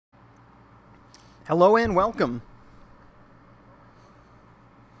Hello and welcome.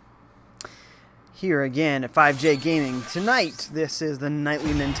 Here again at FiveJay Gaming. Tonight, this is the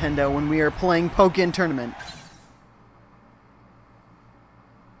nightly Nintendo when we are playing Pokkén Tournament.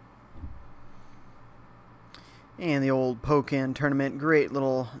 And the old Pokkén Tournament, great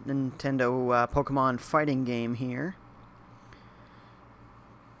little Nintendo Pokemon fighting game here.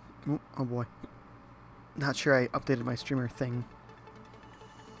 Oh boy. Not sure I updated my streamer thing.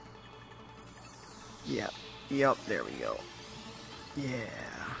 Yep, there we go. Yeah.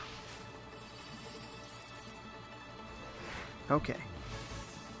 Okay.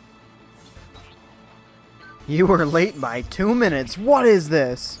 You were late by 2 minutes. What is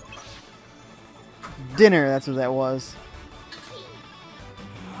this? Dinner, that's what that was.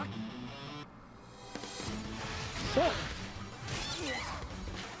 So.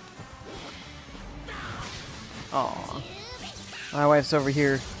 Aw. My wife's over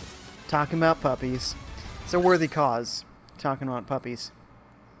here talking about puppies. It's a worthy cause, talking about puppies.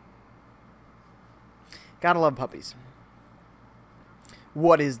 Gotta love puppies.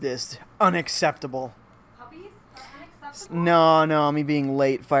 What is this? Unacceptable. Puppies are unacceptable? No, me being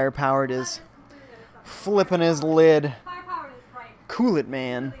late, firepowered is flipping his lid. Firepowered is right. Cool it,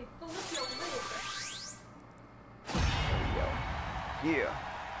 man. Yeah.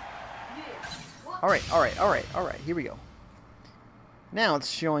 Alright, here we go. Now it's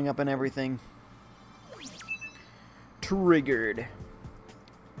showing up in everything. Triggered.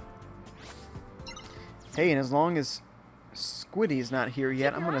 Hey, and as long as Squiddy's not here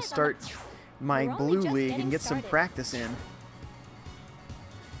yet, I'm gonna start my Blue League and get some practice in.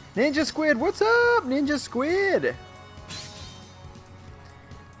 Ninja Squid, what's up, Ninja Squid?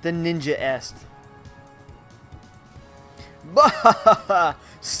 The Ninja-est. Bah!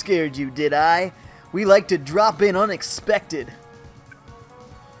 Scared you, did I? We like to drop in unexpected.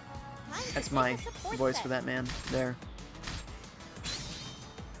 That's my voice for that man there.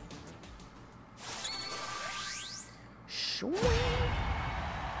 Sure.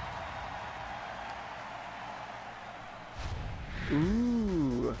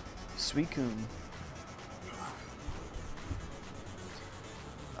 Ooh, Suicune.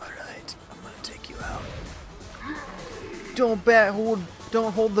 All right, I'm gonna take you out. Don't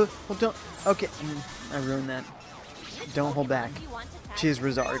hold the, don't. Okay, I ruined that. Don't hold back.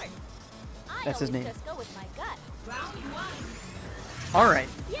 Charizard. That's his name. Alright.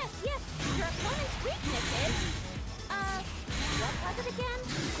 Yes, your opponent's weakness is, what was it again?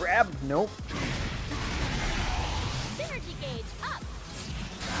 Grab? Nope. Synergy gauge up.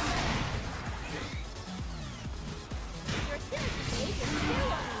 Your synergy gauge is still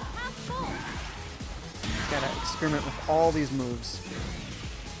only half full. Gotta experiment with all these moves.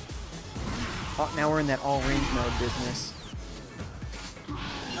 Oh, now we're in that all range mode business.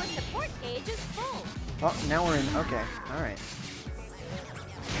 Your support gauge is full. Oh, now we're in. Okay, alright.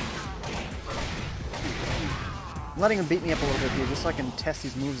 I'm letting him beat me up a little bit here just so I can test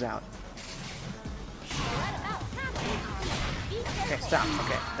these moves out. Okay, stop.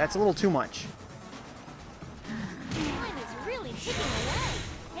 Okay, that's a little too much. Time is really ticking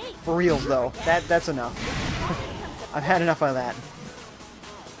away. Hey, For reals, though. That's enough. I've had enough of that.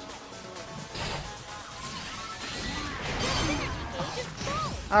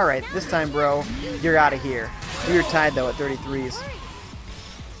 Alright, this time, bro, you're out of here. You're tied, though, at 33s.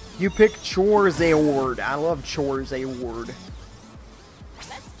 You pick Charizard. I love Charizard.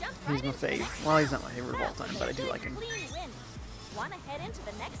 He's my fave. Well, he's not my favorite of all time, but I do like him.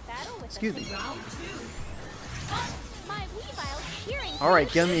 Excuse me. Alright,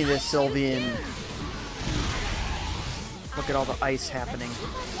 give me this Sylveon. Look at all the ice happening.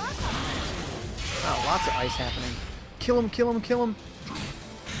 Oh, lots of ice happening. Kill him, kill him, kill him.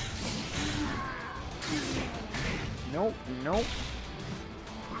 Nope, nope.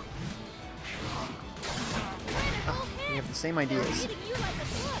 Oh, we have the same ideas.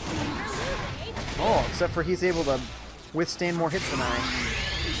 Oh, except for he's able to withstand more hits than I.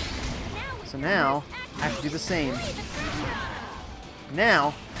 So now, I have to do the same.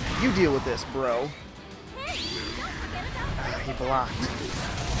 Now, you deal with this, bro. Ah, he blocked. Look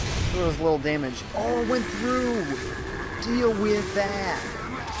at those little damage. Oh, went through! Deal with that!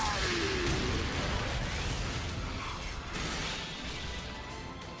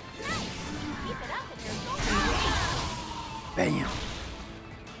 Bam!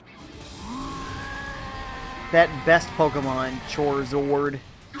 That best Pokemon, Charizard.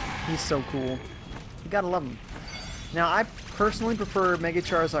 He's so cool. You gotta love him. Now, I personally prefer Mega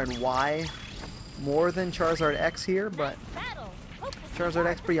Charizard Y more than Charizard X here, but Charizard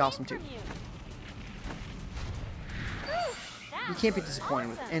X pretty awesome too. You can't be disappointed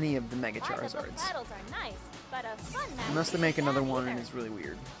with any of the Mega Charizards. Battles are nice, but a fun match Unless they make isn't another bad one and either. it's really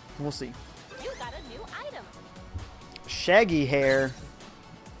weird. We'll see. You got a new item. Shaggy hair.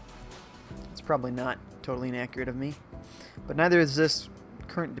 It's probably not totally inaccurate of me. But neither is this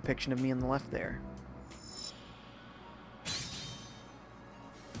current depiction of me on the left there.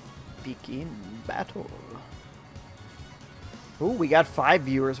 Begin battle. Ooh, we got 5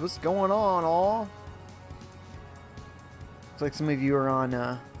 viewers. What's going on, all? Looks like some of you are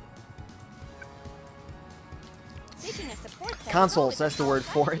on Seeking a support center consoles. with That's the word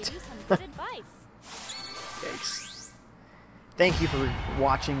for it. give you some good advice. Yikes. Thank you for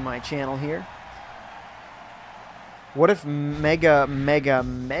watching my channel here. What if Mega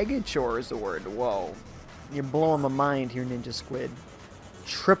Charizard? Whoa. You're blowing my mind here, Ninja Squid.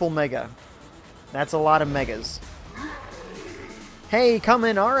 Triple Mega. That's a lot of Megas. Hey, come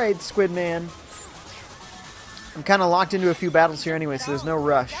in. Alright, Squid Man. I'm kind of locked into a few battles here anyway, so there's no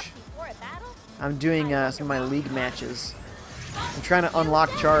rush. Before a battle, I'm doing some of my league matches. I'm trying to unlock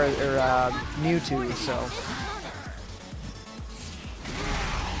Mewtwo, so...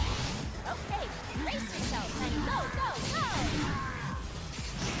 okay, brace yourself and go, go, go!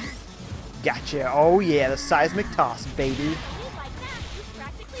 Gotcha. Oh yeah, the seismic toss, baby. Lead like that, you've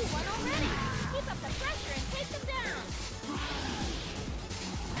practically won already. Keep up the pressure and take them down.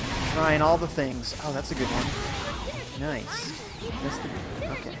 Trying all the things. Oh, that's a good one. Nice. That's the,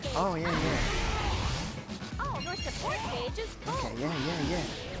 okay. Oh yeah, yeah. Oh, your support gauge is full. Okay, yeah.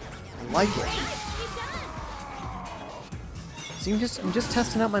 I like it. Nicely done. See, I'm just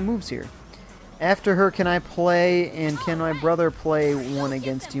testing out my moves here. After her, can I play, and can my brother play one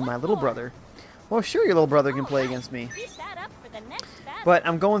against you, my little brother? Well, sure, your little brother can play against me. Keep that up for the next battle. But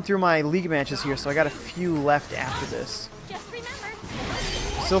I'm going through my league matches here, so I got a few left after this. Just remember,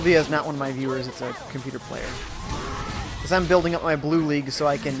 Sylvia is not one of my viewers, it's a computer player. Because I'm building up my blue league so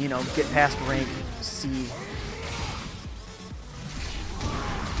I can, you know, get past rank C.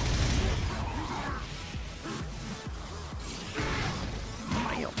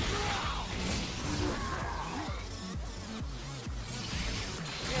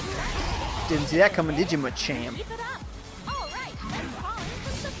 Didn't see that coming, did you, Machamp? keep it up. All right, let's call in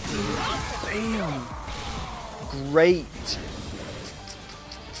some support. Bam! Great.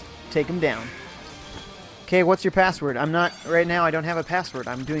 Take him down. Okay, what's your password? I'm not, right now I don't have a password.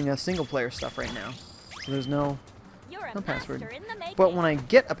 I'm doing a single player stuff right now. So there's no You're a password. master in the making. But when I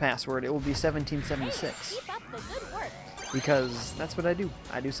get a password, it will be 1776. Keep up the good work. Because that's what I do.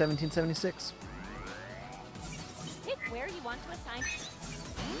 I do 1776. Pick where you want to assign.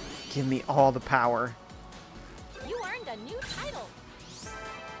 Give me all the power. You earned a new title.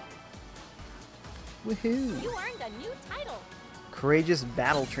 Woohoo! You earned a new title. Courageous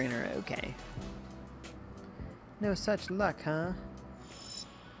battle trainer. Okay. No such luck, huh?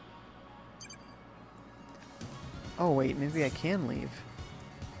 Oh wait, maybe I can leave.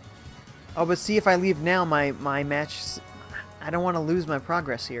 Oh, but see, if I leave now, my match, I don't want to lose my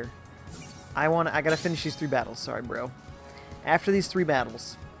progress here. I gotta finish these 3 battles. Sorry, bro. After these 3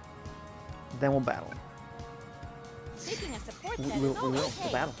 battles, then we'll battle. Seeking a support We set will. is We will. always We'll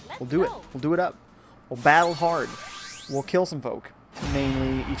hey, battle. let's We'll do it. go. We'll do it up. We'll battle hard. We'll kill some folk,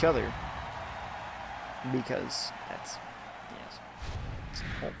 mainly each other, because that's it's the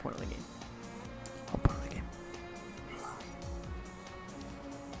whole point of the game. Whole point of the game.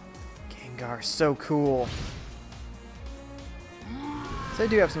 Gengar, so cool. So I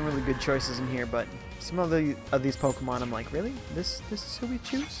do have some really good choices in here, but some of these Pokemon, I'm like, really? This is who we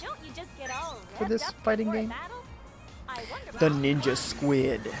choose? Don't you just get all For revved this up fighting before a game? battle? I wonder The about- Ninja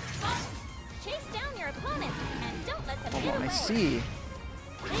Squid. Chase down your opponent and don't let them Oh, get away. I see. They've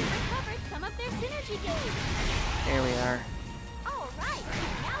recovered some of their synergy gauge. There we are. All right,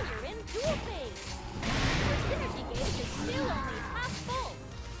 now you're in dual phase. Your synergy gauge is still only half full.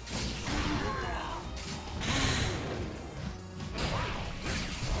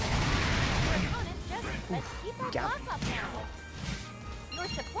 Your opponent just let's keep our got block up now. Your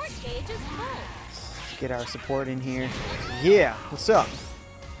support gauge is full. Let's get our support in here. Yeah, what's up?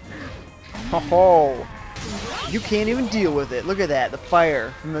 Ho ho! You can't even deal with it. Look at that, the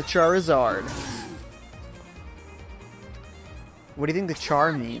fire from the Charizard. What do you think the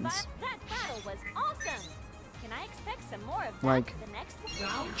char means? But that battle was awesome. Can I expect some more of that Like- the next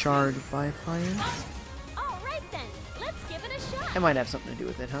one? Charred by fire? All right then, let's give it a shot. That might have something to do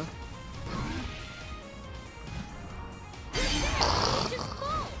with it, huh? Your synergy gauge is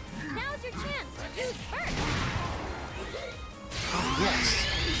full. Now's your chance to use burst. Oh, yes.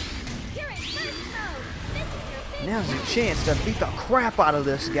 You're in burst mode. This is your big Now's your chance to beat the crap out of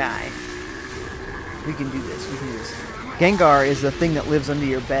this guy. We can do this. We can do this. Gengar is the thing that lives under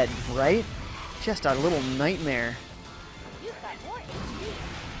your bed, right? Just a little nightmare. You've got more HP,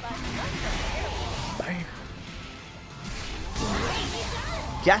 but not so barely. Bam.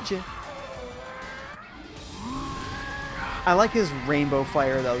 Gotcha. I like his rainbow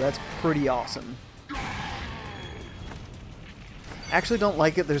fire though. That's pretty awesome. Actually don't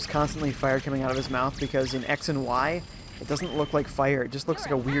like it there's constantly fire coming out of his mouth because in X and Y it doesn't look like fire. It just looks like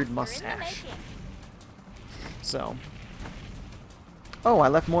a weird mustache. So. Oh, I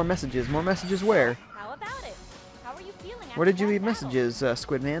left more messages. More messages where? How about it? How are you feeling? Where did you after leave that messages,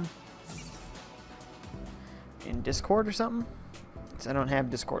 Squidman? In Discord or something? 'Cause I don't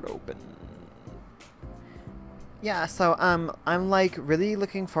have Discord open. Yeah, so I'm like really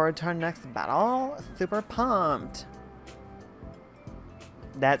looking forward to our next battle. Super pumped.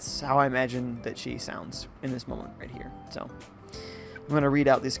 That's how I imagine that she sounds in this moment right here. So I'm gonna read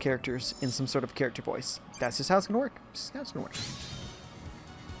out these characters in some sort of character voice. That's just how it's gonna work. Just how it's gonna work.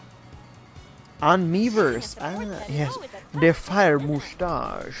 On Miiverse, yes, the fire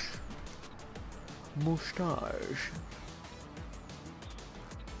mustache. Mustache.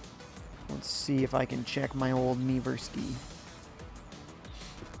 Let's see if I can check my old Miiverski.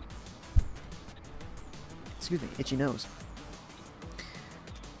 Excuse me, itchy nose.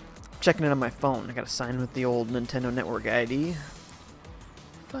 Checking it on my phone. I gotta sign with the old Nintendo Network ID.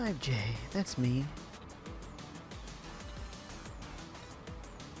 FiveJay, that's me.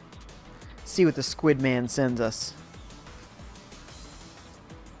 See what the Squid Man sends us.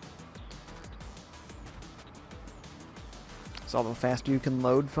 It's all the faster you can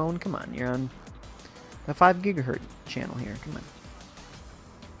load phone. Come on, you're on the 5 gigahertz channel here. Come on.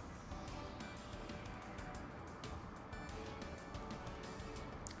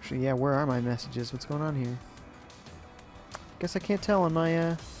 Actually, yeah, where are my messages? What's going on here? Guess I can't tell on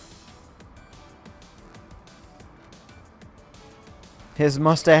my His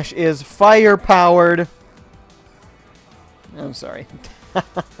mustache is fire-powered. I'm sorry.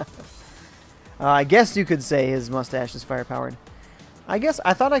 I guess you could say his mustache is fire-powered. I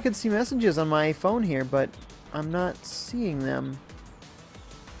thought I could see messages on my phone here, but I'm not seeing them.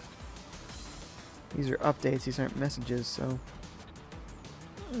 These are updates, these aren't messages, so...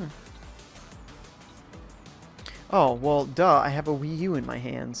 Oh, well, duh, I have a Wii U in my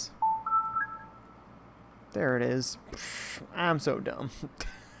hands. There it is. I'm so dumb.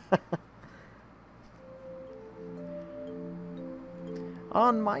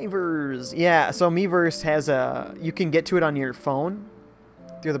 On Miiverse. Yeah, so Miiverse has a... You can get to it on your phone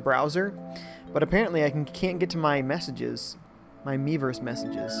through the browser, but apparently I can't get to my messages. My Miiverse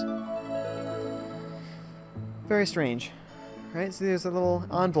messages. Very strange. Right, so there's a little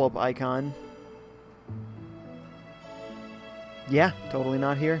envelope icon. Yeah, totally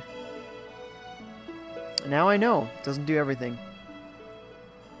not here. Now I know. It doesn't do everything.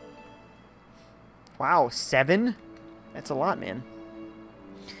 Wow, 7? That's a lot, man.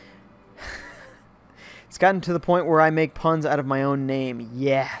 It's gotten to the point where I make puns out of my own name.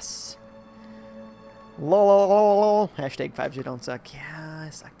 Yes. Lol. Hashtag FiveJay don't suck. Yeah, I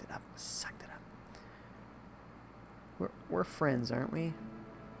sucked it up. Sucked it up. We're friends, aren't we?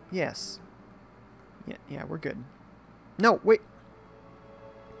 Yes. Yeah, we're good. No, wait.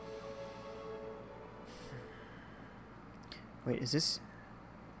 Wait, is this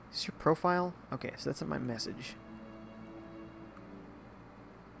your profile? Okay, so that's not my message.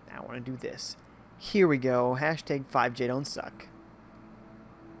 Now I want to do this. Here we go. Hashtag FiveJay don't suck.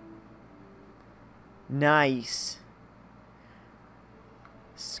 Nice.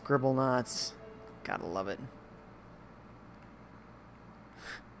 Scribble knots. Gotta love it.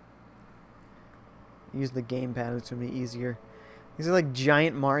 Use the gamepad, it's gonna be easier. These are like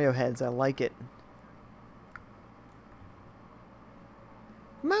giant Mario heads. I like it.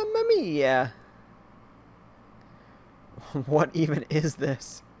 Mamma mia! What even is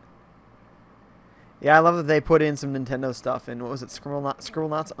this? Yeah, I love that they put in some Nintendo stuff. And what was it? Scribble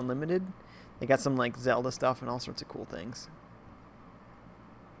Knots Unlimited? They got some like Zelda stuff and all sorts of cool things.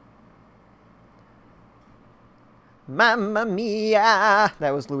 Mamma mia!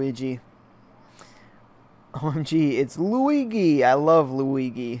 That was Luigi. OMG, it's Luigi! I love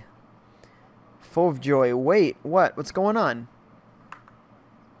Luigi. FiveJay, wait, what? What's going on?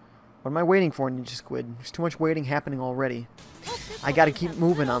 What am I waiting for, Ninja Squid? There's too much waiting happening already. I gotta keep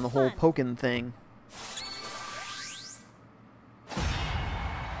moving on the whole Pokkén thing.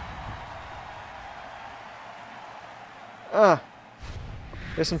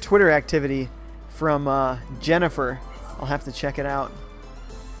 There's some Twitter activity from Jennifer. I'll have to check it out.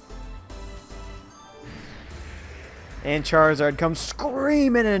 And Charizard comes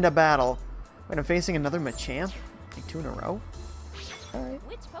screaming into battle. Wait, I'm facing another Machamp? Like 2 in a row? Alright.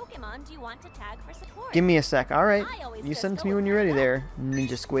 Which Pokemon do you want to tag for support? Give me a sec. Alright. I always You just send it to go me when with you're my ready gut. there,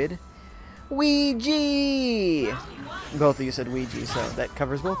 Ninja Squid. Ouija! Both of you said Ouija, so that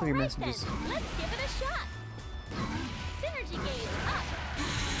covers both of your Alright messages. then, let's give it a shot. Synergy gauge up.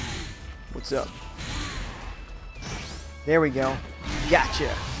 What's up? There we go.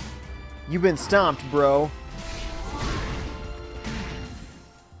 Gotcha. You've been stomped, bro.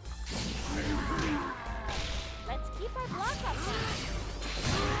 Let's keep our block up.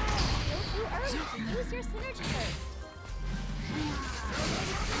 Still too early to use your synergy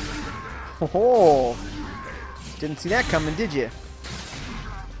burst. Oh, didn't see that coming, did you?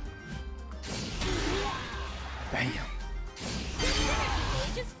 Bam.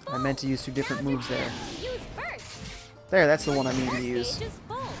 Synergy gauge is full. I meant to use 2 different Now's moves your there. chance to use burst. There, that's the one I needed Burst to use. gauge is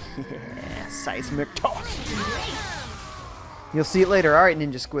full. Yeah, seismic toss. Bam! You'll see it later. Alright,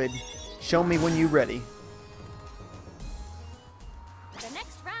 Ninja Squid. Show me when you're ready. The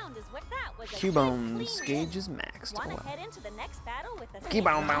next round is what that was. A Cubone good, gauge is maxed. Want Hold to on. head into the next battle with a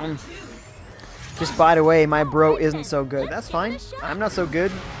Cubone. Just by the way, my bro isn't so good. That's fine. I'm not so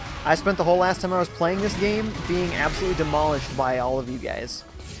good. I spent the whole last time I was playing this game being absolutely demolished by all of you guys.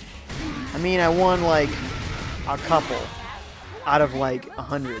 I mean, I won like a couple out of like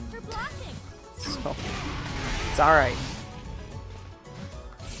 100. for blocking. So, it's alright.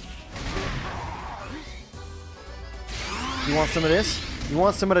 You want some of this? You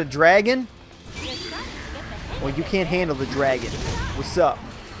want some of the dragon? You're starting to get the hang Well, of you it, can't eh? handle the dragon. What's up?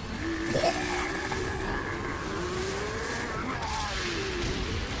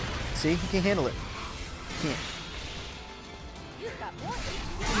 See? You can't handle it. Can't. You've got more.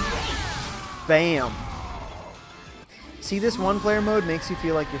 Bam! See, this one-player mode makes you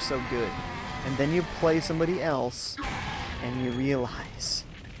feel like you're so good. And then you play somebody else, and you realize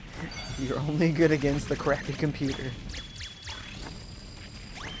you're only good against the crappy computer.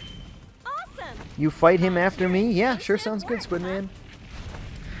 Awesome. You fight him after me? Yeah, sure sounds good, Squidman.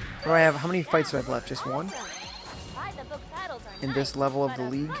 What do I have? How many fights do I have left? Just one? Awesome. By the book battles are In nice, this level of but the a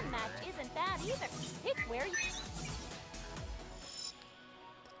league? fun match isn't bad either. Pick where you...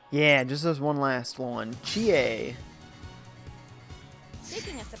 Yeah, just this one last one. Chie.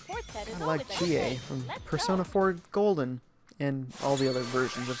 Picking a support set is I like always a good Chie thing. from Let's Persona go. 4 Golden and all the other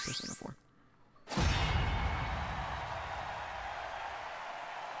versions of Persona 4.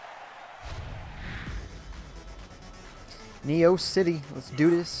 Neo City, let's do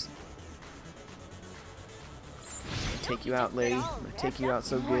this. Take you out, lady. I'm gonna take you out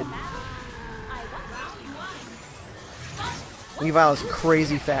so good. I want Weavile is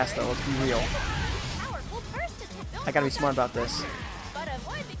crazy fast though, let's be real. powerful burst attack. Don't I gotta be go smart down about this. But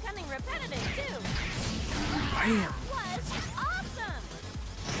avoid becoming repetitive too. Bam! Was awesome.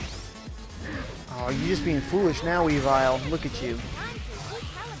 Oh, you're just being foolish now, Weavile. Look at you. Time to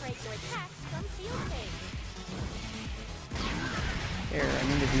recalibrate your attacks from field phase. There, I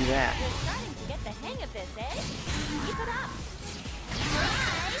need to do that. You're starting to get the hang of this, eh? Keep it up.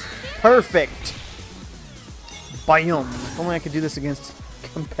 Nice. Perfect! Bam! If only I could do this against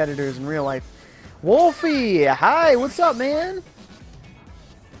competitors in real life. Wolfie! Hi, what's up, man?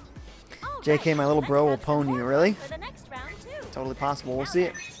 All JK, right, my little let's bro will have some pwn you, more really? fun for the next round, too. Totally possible. We'll Now see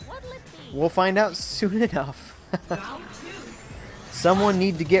it. then, what'll it be? We'll find out soon enough. Someone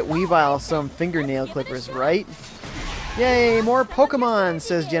need to get Weavile some fingernail clippers, right? Yay, more Pokemon,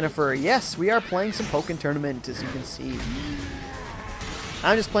 says Jennifer. Yes, we are playing some Pokkén Tournament, as you can see.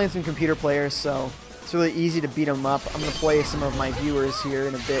 I'm just playing some computer players, so it's really easy to beat them up. I'm going to play some of my viewers here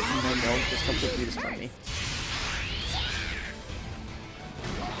in a bit, and then they'll just completely destroy me.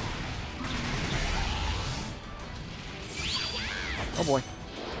 Oh boy.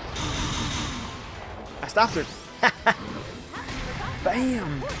 I stopped her.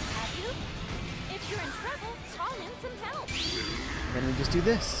 Bam! Have you? If you're in trouble, call in some help. Then we just do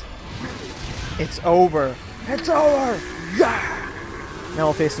this. It's over. It's over! Yeah! Now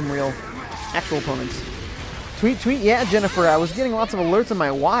we'll face some real, actual opponents. Tweet, tweet. Yeah, Jennifer, I was getting lots of alerts on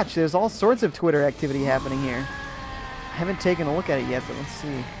my watch. There's all sorts of Twitter activity happening here. I haven't taken a look at it yet, but let's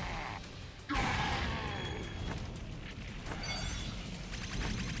see.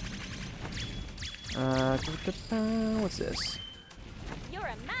 What's this? You're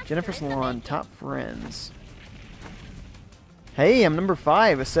a master Jennifer in the Salon, making. top friends. Hey, I'm number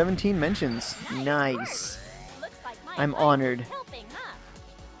 5 with 17 mentions. Nice. Looks like my I'm advice is honored. helping, huh?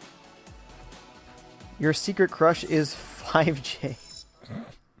 Your secret crush is FiveJay.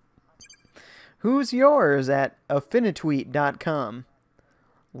 Who's yours at affinitweet.com?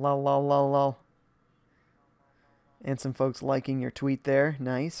 Lol, lol, lol, lol. And some folks liking your tweet there.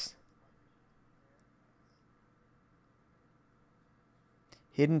 Nice.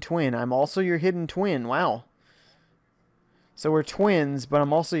 Hidden twin. I'm also your hidden twin. Wow. So we're twins, but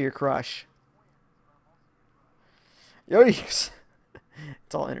I'm also your crush. Yikes.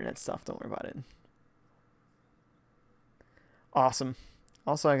 It's all internet stuff. Don't worry about it. Awesome.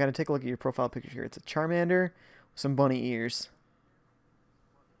 Also, I gotta take a look at your profile picture here. It's a Charmander with some bunny ears.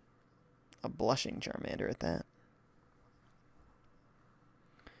 A blushing Charmander at that.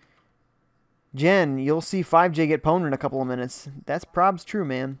 Jen, you'll see FiveJay get pwned in a couple of minutes. That's probs true,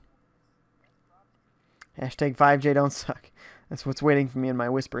 man. Hashtag FiveJay don't suck. That's what's waiting for me in my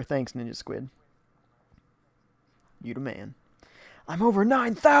whisper. Thanks, Ninja Squid. You the man. I'm over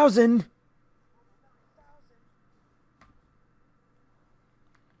 9,000!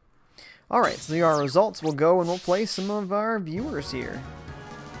 Alright, so our results will go and we'll play some of our viewers here.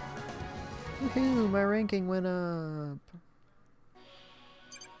 Woohoo, my ranking went up.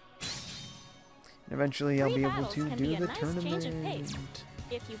 And eventually I'll be able to do the tournament.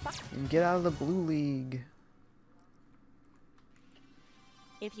 And get out of the blue league.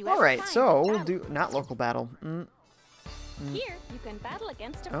 Alright, so we'll do not local battle. Here, you can battle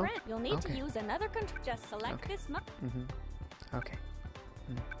against a friend. You'll need to use another control. Just select this map. Okay.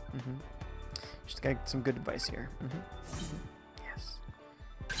 Just got some good advice here. Yes.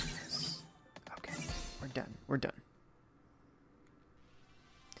 Yes. Okay. We're done. We're done.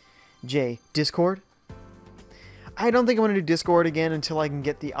 Jay, Discord? I don't think I'm going to do Discord again until I can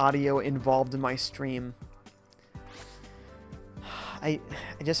get the audio involved in my stream. I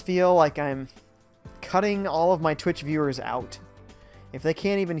just feel like I'm cutting all of my Twitch viewers out. If they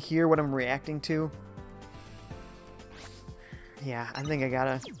can't even hear what I'm reacting to, yeah, I think I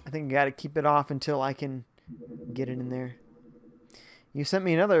gotta keep it off until I can get it in there. You sent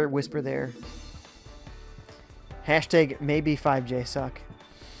me another whisper there. Hashtag maybe FiveJay suck.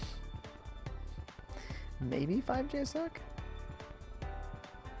 Maybe FiveJay suck?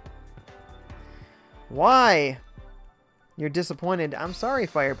 Why? You're disappointed. I'm sorry,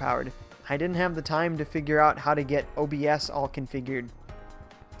 Firepowered. I didn't have the time to figure out how to get OBS all configured.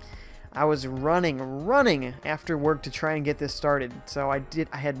 I was running after work to try and get this started, so I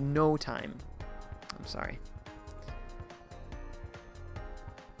had no time. I'm sorry.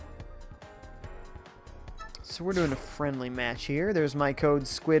 So we're doing a friendly match here. There's my code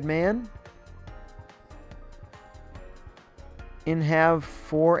Squidman. And have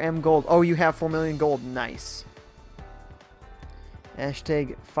 4M gold. Oh, you have 4 million gold. Nice.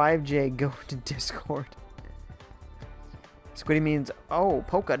 Hashtag FiveJay go to Discord. Squiddy means, oh,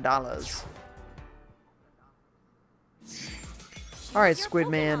 polka dollars. Alright,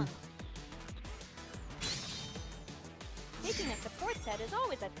 Squidman. Taking a support set is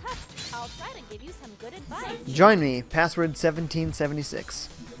always a tough. I'll try to give you some good advice. Join me. Password 1776.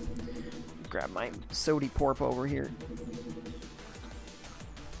 Grab my sody porp over here.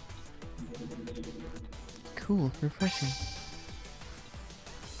 Cool, refreshing.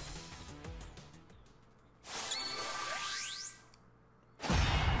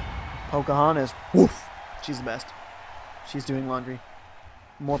 Pocahontas. Woof! She's the best. She's doing laundry.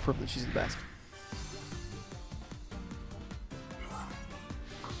 More privilege. She's the best.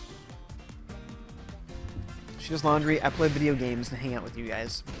 She does laundry. I play video games and hang out with you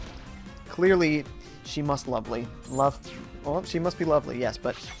guys. Clearly, she must lovely. Love. Well, she must be lovely, yes,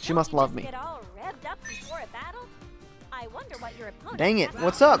 but she must love me. Dang it.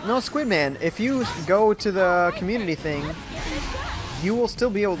 What's up? No, Squidman. If you go to the community thing, you will still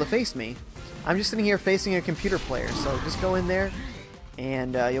be able to face me. I'm just sitting here facing a computer player, so just go in there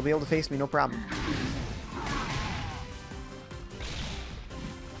and you'll be able to face me, no problem.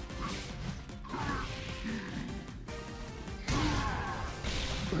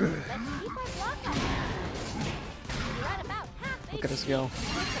 Look at us go.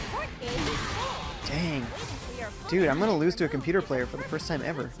 Dang. Dude, I'm going to lose to a computer player for the first time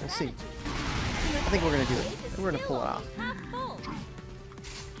ever. We'll see. I think we're going to do it. We're going to pull it off.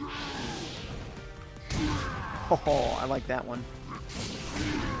 Oh, I like that one.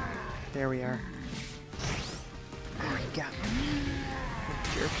 There we are. Oh, he got me.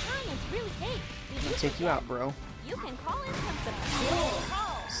 Jerk. I'm gonna take you out, bro.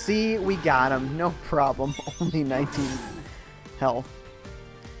 See, we got him. No problem. Only 19 health.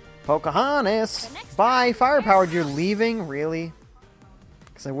 Pocahontas! Bye, Firepowered. You're leaving? Really?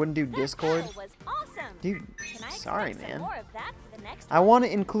 Because I wouldn't do Discord? Dude, sorry, man. I want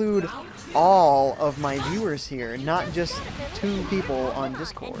to include all of my viewers here, not just 2 people on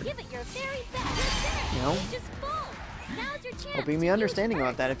Discord. You know? Hoping me understanding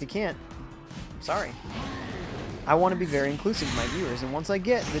about that. If you can't, sorry. I want to be very inclusive of my viewers, and once I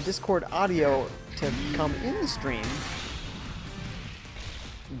get the Discord audio to come in the stream,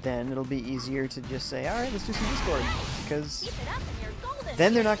 then it'll be easier to just say, alright, let's do some Discord. Because Keep it up and you're golden.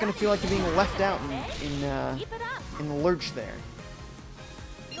 then they're not going to feel like they're being left out Keep it up. in the lurch there.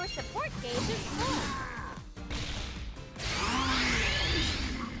 Your support gauge is full.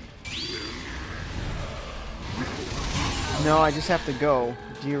 No, I just have to go.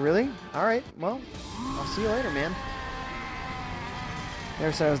 Do you really? Alright, well, I'll see you later, man.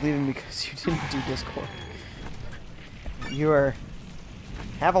 Never said I was leaving because you didn't do Discord. You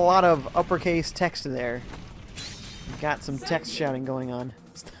have a lot of uppercase text there. You got some text shouting going on.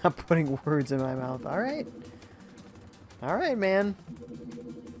 Stop putting words in my mouth. Alright. Alright, man.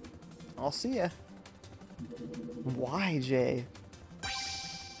 I'll see ya. Why, Jay?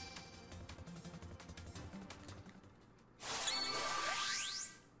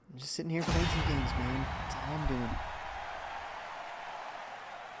 I'm just sitting here playing some games, man. That's all I'm doing.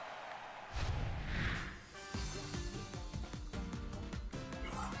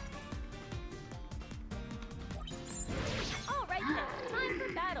 All right then, time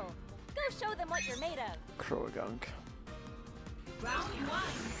for battle. Go show them what you're made of. Crowagunk.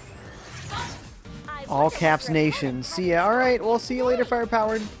 I All wonder caps what your nation. opponent See ya. Alright, well, see you later,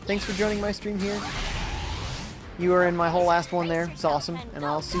 Firepowered. Thanks for joining my stream here. You were in my whole last one there. It's awesome. And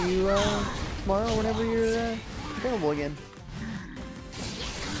I'll see you tomorrow whenever you're available again.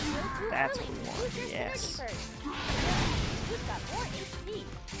 That's what we want. Yes.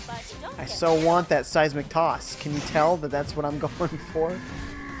 I so want that seismic toss. Can you tell that that's what I'm going for?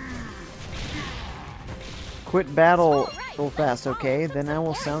 Quit battle real fast, okay? Then I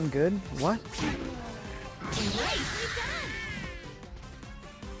will sound good. What?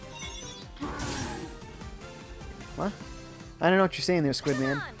 What? I don't know what you're saying there, Squid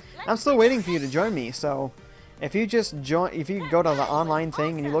Man. I'm still waiting for you to join me, so if you just join, if you go to the online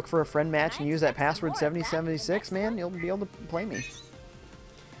thing and you look for a friend match and use that password 7076, man, you'll be able to play me.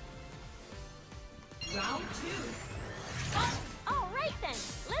 Round 2. All right then,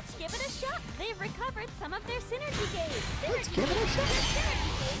 let's give it a shot. They've recovered some of their synergy gauge. Let's give it a shot. Their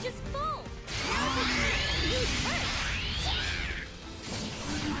synergy gauge is full. Now the turn to use first.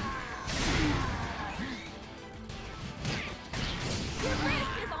 Your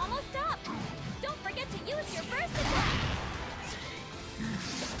burst is almost up. Don't forget to use your burst attack.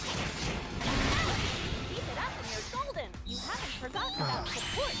 Keep it up and you're golden. You haven't forgotten about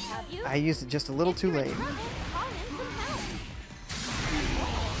support, have you? I used it just a little If too you're in late. trouble, call in some help.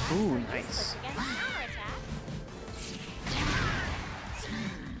 Ooh, Useless nice. against counterattacks.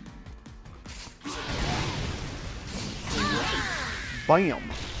 Bam!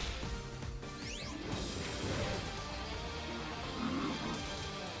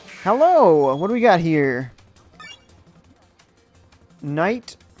 Hello! What do we got here?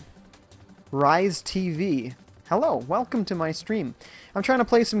 Night Rise TV. Hello, welcome to my stream. I'm trying to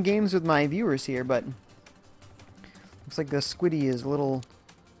play some games with my viewers here, but looks like the Squiddy is a little...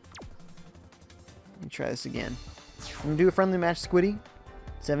 Let me try this again. I'm gonna do a friendly match, Squiddy.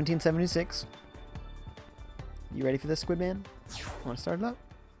 1776. You ready for this, Squid Man? Want to start it up?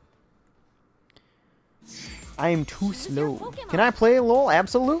 I am too slow. Can I play LOL?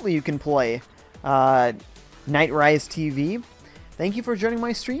 Absolutely you can play. Night Rise TV. Thank you for joining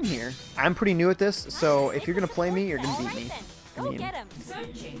my stream here. I'm pretty new at this, so if you're going to play me, you're going to beat me. I mean,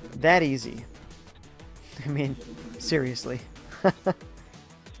 that easy. I mean, seriously.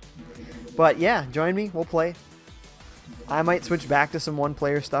 But yeah, join me. We'll play. I might switch back to some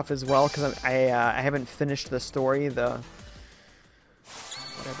one-player stuff as well, because I haven't finished the story, the...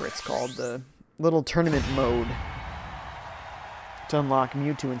 whatever it's called, the little tournament mode to unlock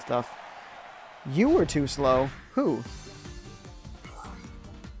Mewtwo and stuff. You were too slow. Who?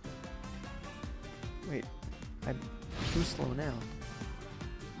 Wait, I'm too slow now.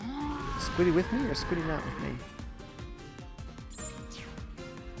 Squiddy with me or Squiddy not with me?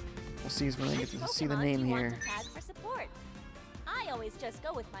 We'll see when I get to see the name here. I always just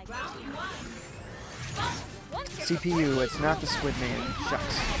go with my CPU, it's not the Squid Man.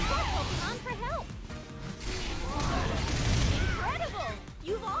 Shucks. Incredible!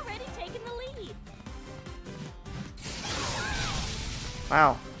 You've already taken the lead.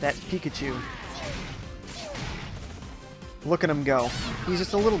 Wow, that Pikachu. Look at him go. He's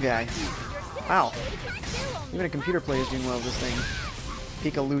just a little guy. Wow. Even a computer player is doing well with this thing.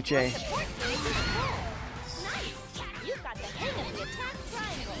 Pikaluche. Nice! You've got the hang of the attack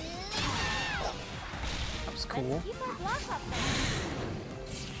triangle. That was cool. Let's keep our block up then.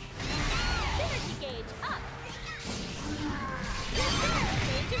 Synergy gauge up. Your synergy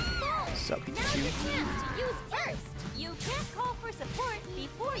gauge is full. Sup, Now's Pikachu? your chance to use first. You can't call for support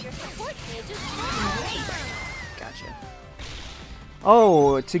before your support gauge is full. Gotcha.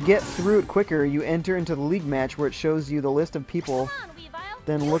 Oh, to get through it quicker, you enter into the league match where it shows you the list of people, Come on, Weavile.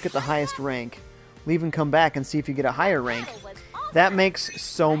 then look at the highest rank. Leave and come back and see if you get a higher rank. Battle was awesome. That makes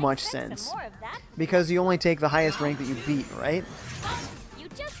so much Expect sense. some more of that. Because you only take the highest rank that you beat, right? You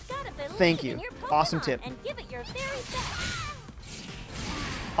just gotta believe Thank you. in your Awesome Pokkén tip. And give it your very best.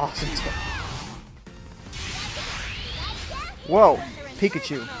 Awesome tip. Whoa,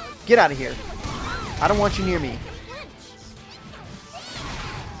 Pikachu. Get out of here. I don't want you near me.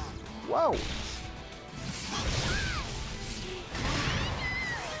 Whoa.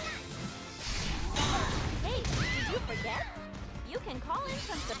 Hey, did you forget? You can call in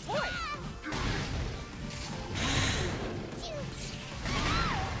some support.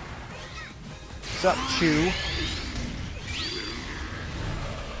 What's up, Chew?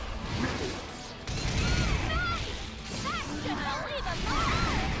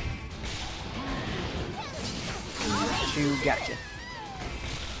 Chew, gotcha.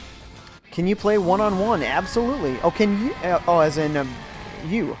 Can you play one-on-one? Absolutely. Oh, can you? Oh, as in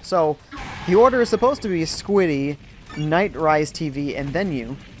you. So, the order is supposed to be Squiddy, Night Rise TV, and then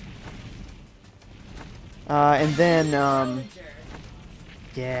you. And then,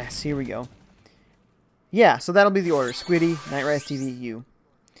 yes, here we go. Yeah, so that'll be the order. Squiddy, Night Rise TV, you.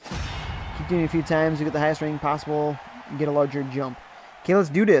 Keep doing it a few times, you get the highest ranking possible, you get a larger jump. Okay, let's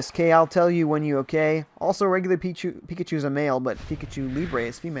do this. Okay, I'll tell you when you okay. Also, regular Pikachu's a male, but Pikachu Libre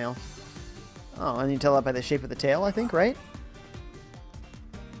is female. Oh, and you tell that by the shape of the tail, I think, right?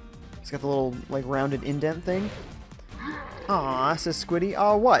 It's got the little, like, rounded indent thing. Aw, says Squiddy.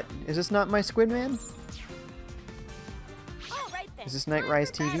 Oh, what? Is this not my Squid Man? All right, then. Is this Night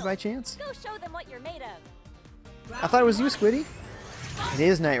Rise TV by chance? Go show them what you're made of. I thought it was you, Squiddy. It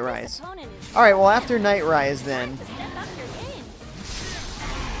is Night This Rise. opponent is Alright, well, after Night Rise, then, to step up your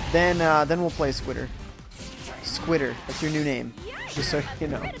game. then we'll play Squitter. Squitter, that's your new name. Just so you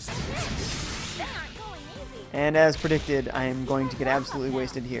know. They aren't going easy. And as predicted, I am going to get absolutely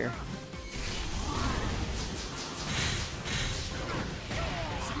wasted here.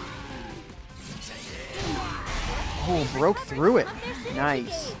 Oh, broke through it.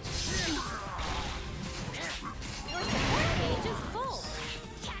 Nice. Your support gauge is full.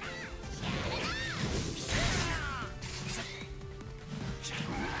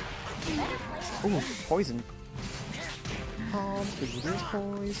 Ooh, poison. Because it is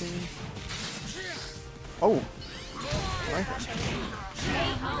poison. Oh. Right.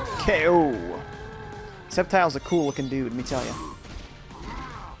 KO. Sceptile's a cool looking dude, let me tell you.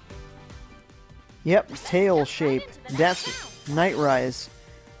 Yep, tail shape. That's Night Rise.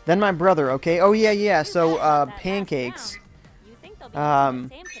 Then my brother, okay? Oh, yeah. So, Pancakes. You think they'll be the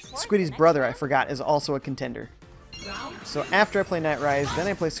same support Squiddy's next brother, I time? forgot, is also a contender. So after I play Night Rise, then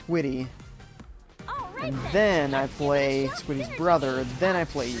I play Squiddy, All right, and then I play Squiddy's brother, then I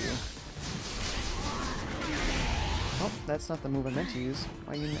play you. Oh, that's not the move I meant to use.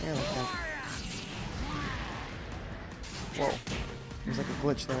 Why are you in the air like that? Whoa. There's like a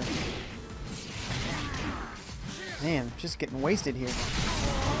glitch there. Man, just getting wasted here.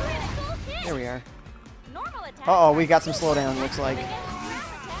 Critical hit. There we are. Normal attack. Uh-oh, we got some slowdown, looks like.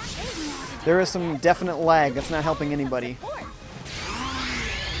 There is some definite lag. That's not helping anybody.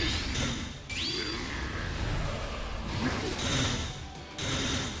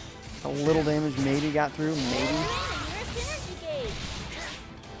 A little damage maybe got through, maybe.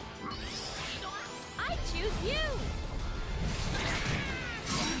 I choose you.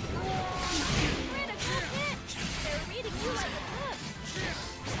 Critical hit. They're reading you like a book.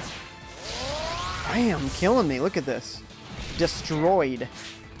 Bam, killing me. Look at this. Destroyed.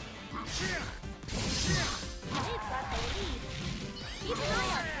 They've got the lead. Keep an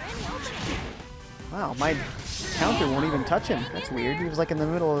eye out for any openings. Wow, my counter won't even touch him. That's weird. He was like in the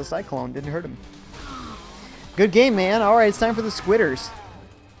middle of the cyclone. Didn't hurt him. Good game, man. Alright, it's time for the Squitters.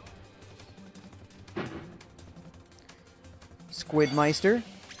 Squidmeister.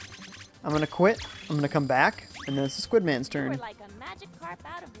 I'm gonna quit. I'm gonna come back. And then it's the Squidman's You were turn. like a magic carp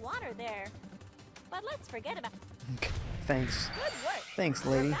out of water there. But let's forget about. Thanks. Good work. Thanks,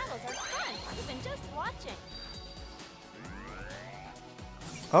 Your lady. battles are fun, even just watching.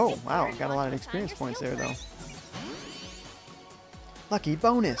 Oh, wow. Got a lot of experience points there, though. Lucky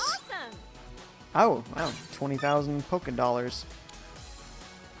bonus. Awesome. Oh, wow. 20,000 Pokkén dollars.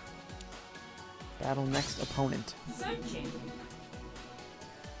 Battle next opponent.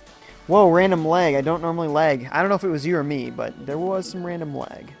 Whoa, random lag. I don't normally lag. I don't know if it was you or me, but there was some random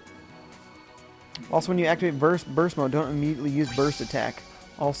lag. Also, when you activate burst mode, don't immediately use burst attack.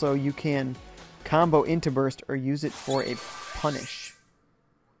 Also, you can combo into burst or use it for a punish.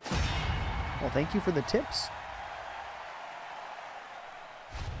 Well, thank you for the tips.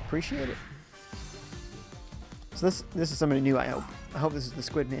 appreciate it. So this is somebody new, I hope. I hope this is the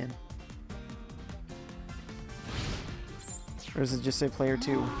Squid Man. Or does it just say player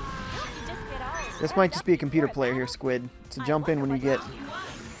 2? This might just be a computer player here, Squid. So jump in when you get...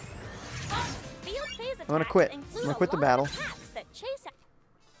 I'm gonna quit. I'm gonna quit the battle.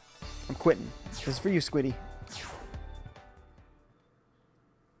 I'm quitting. This is for you, Squiddy.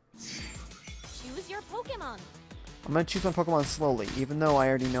 Choose your Pokemon. I'm gonna choose my Pokemon slowly, even though I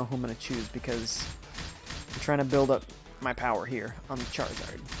already know who I'm gonna choose because I'm trying to build up my power here on the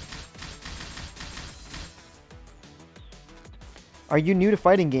Charizard. Are you new to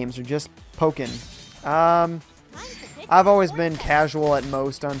fighting games or just Pokkén? I've always been casual at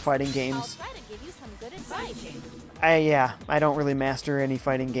most on fighting games. I don't really master any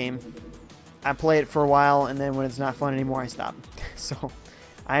fighting game. I play it for a while, and then when it's not fun anymore, I stop. So,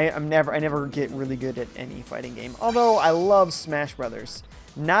 I never get really good at any fighting game. Although I love Smash Brothers.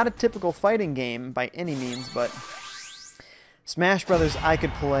 Not a typical fighting game by any means, but Smash Brothers I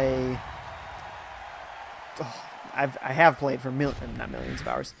could play. Oh, I have played for not millions of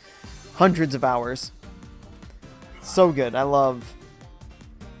hours, hundreds of hours. So good. I love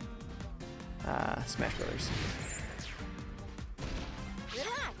Smash Brothers.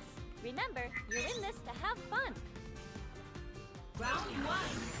 Relax. Remember, you're in this to have fun. Round 1.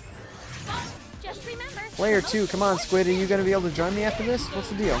 Just remember. Player 2, come on, Squid. Are you gonna be able to join me after this? What's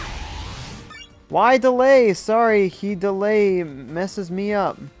the deal? Why delay? Sorry, he delay messes me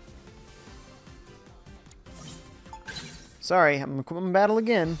up. Sorry, I'm in battle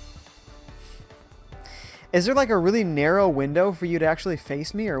again. Is there like a really narrow window for you to actually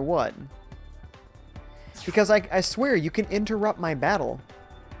face me or what? Because I swear you can interrupt my battle.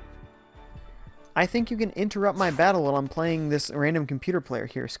 I think you can interrupt my battle while I'm playing this random computer player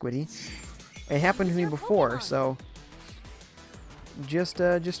here, Squiddy. It happened to me before, so just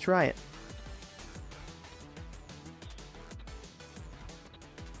try it.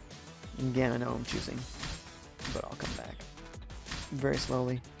 Again, I know I'm choosing, but I'll come back very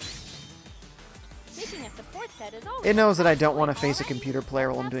slowly. It knows that I don't want to face a computer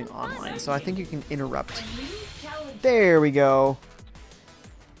player while I'm doing online, so I think you can interrupt. There we go.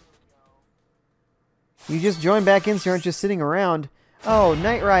 You just joined back in, so you aren't just sitting around. Oh,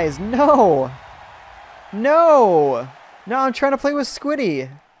 Nightrise, no! No! No, I'm trying to play with Squiddy.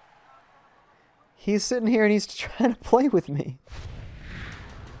 He's sitting here and he's trying to play with me.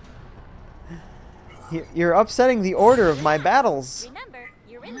 You're upsetting the order of my battles.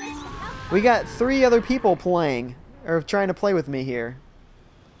 We got 3 other people playing, or trying to play with me here.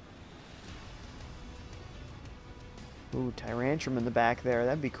 Ooh, Tyrantrum in the back there.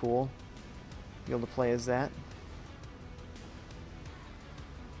 That'd be cool. Be able to play as that.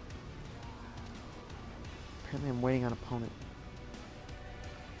 Apparently I'm waiting on opponent.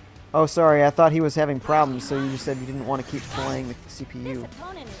 Oh, sorry. I thought he was having problems, so you just said you didn't want to keep playing the CPU. This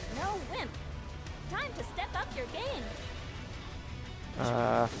opponent is no wimp. Time to step up your game.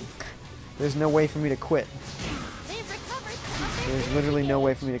 There's no way for me to quit. There's literally no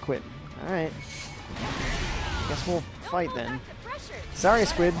way for me to quit. Alright. Guess we'll fight then. Sorry,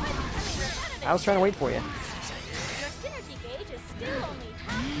 Squid. I was trying to wait for you. Your synergy gauge is still only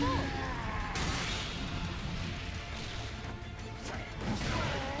half full.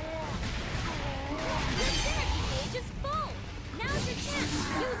 Your synergy gauge is full. Now's your chance.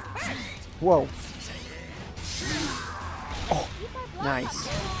 Use burst. Whoa. Oh, nice.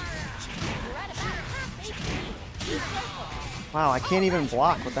 You're at about half HP. Be careful. Wow, I can't even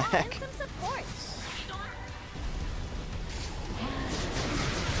block. What the heck? Some support.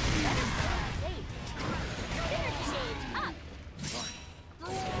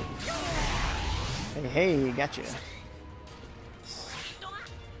 Hey, gotcha.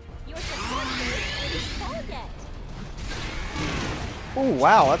 Your support gauge is full yet. Oh,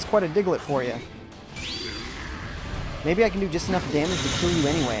 wow, that's quite a Diglett for you. Maybe I can do just enough damage to kill you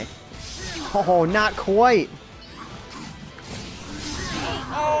anyway. Oh, not quite.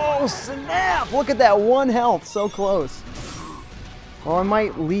 Oh, snap! Look at that 1 health, so close. Well, I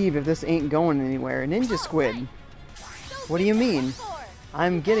might leave if this ain't going anywhere. Ninja Squid. What do you mean?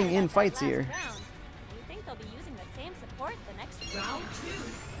 I'm getting in fights here. You think they'll be using the same support the next round?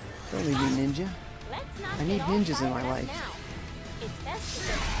 Don't leave me, Ninja. I need ninjas in my life. It's best to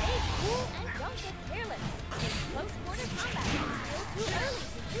just stay cool and don't get careless. In close quarter combat, it's still too early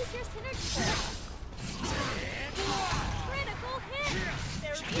to use your synergy burst. Critical hit!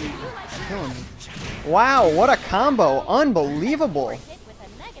 They're beating you like a Killing me. Wow, what a combo. Unbelievable. hit with a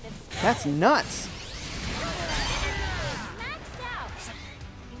negative stat. That's nuts. Maxed out.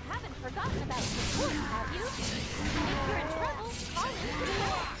 You haven't forgotten about support, have you? If you're in trouble, call in to the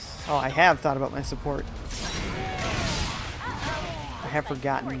Oh, I have thought about my support. I have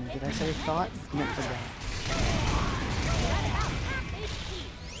forgotten. Did I say thought? No, forgot.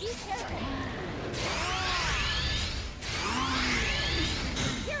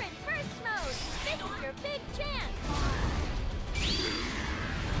 You're in first mode. This is your big chance.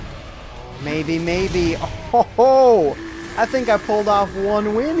 Maybe, maybe. Oh, ho! I think I pulled off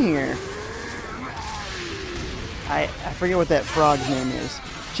one win here. I forget what that frog's name is.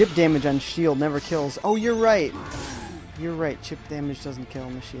 Chip damage on shield never kills. Oh, you're right. You're right. Chip damage doesn't kill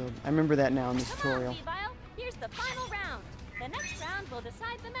on the shield. I remember that now in the tutorial. Come on, Fevile. Here's the final round. The next round will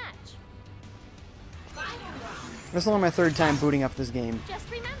decide the match. This is only my third time booting up this game.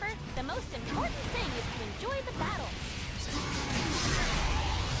 Just remember, the most important thing is to enjoy the battle.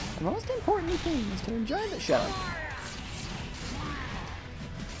 The most important thing is to enjoy the show.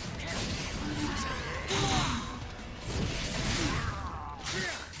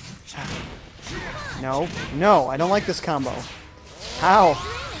 No, no, I don't like this combo. How?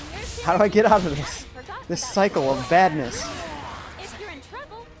 How do I get out of this? This cycle of badness. If you're in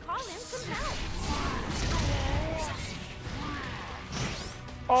trouble, call in some help.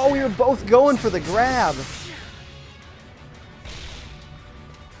 Oh, we were both going for the grab. Use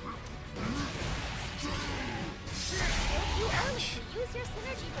your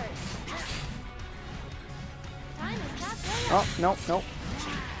synergy burst. Time is not going up. Oh, nope, nope.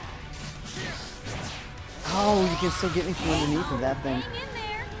 Oh, you can still get me from underneath of that thing. Hang in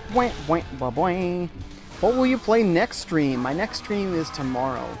there. Wait, wait, boing. What will you play next stream? My next stream is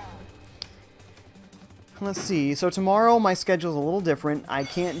tomorrow. Let's see. So tomorrow my schedule is a little different. I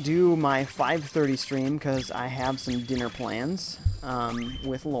can't do my 5:30 stream because I have some dinner plans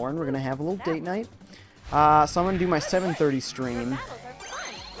with Lauren. We're gonna have a little date night. So I'm gonna do my 7:30 stream, Battles are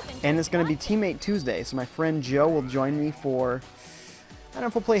fun. and it's gonna be Teammate Tuesday. So my friend Joe will join me for. I don't know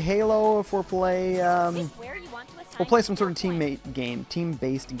if we'll play Halo, if we'll play. Think where you want to assign We'll play some sort of skill points. teammate game,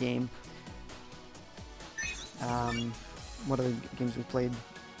 team-based game. What other games we played?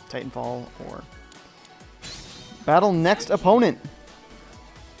 Titanfall or battle next opponent.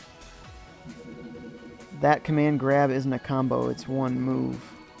 That command grab isn't a combo; it's one move.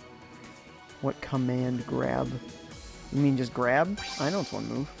 What command grab? You mean just grab? I know it's one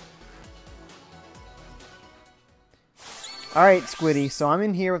move. Alright, Squiddy, so I'm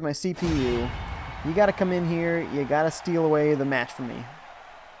in here with my CPU. You gotta come in here, you gotta steal away the match from me.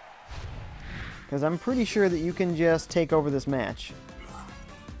 Because I'm pretty sure that you can just take over this match.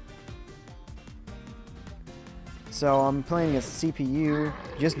 So I'm playing as CPU,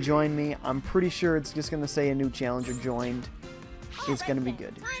 just join me. I'm pretty sure it's just gonna say a new challenger joined. It's gonna be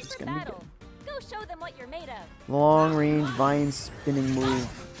good. It's gonna be good. Go show them what you're made of. Long range vine spinning move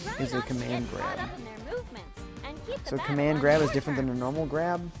is a Try not to command get caught grab. up in their movements and keep the So battle command on grab is your different than a terms. normal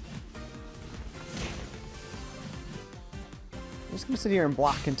grab. I'm just gonna sit here and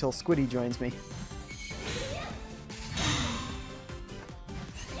block until Squiddy joins me.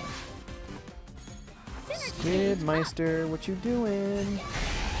 Squidmeister, what you doing?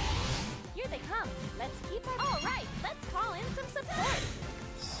 Here they come. Let's keep our. All right, let's call in some support.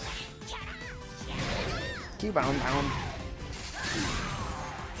 Keep bound down.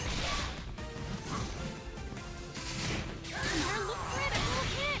 They're looking for it a little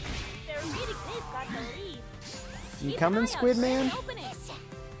hit. They're reading. They've got the lead. You Keep coming, an eye out Squid for Man? an opening.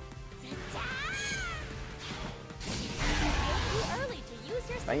 Too early to use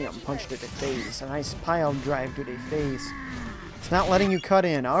your Bam, synergy punched to burst. the face. A nice pile drive to the face. It's not letting you cut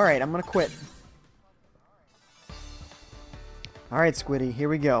in. Alright, I'm gonna quit. Alright, Squiddy, here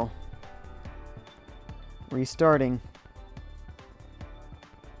we go. Restarting.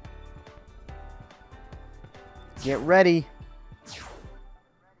 Get ready.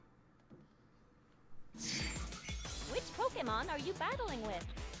 Which Pokemon are you battling with?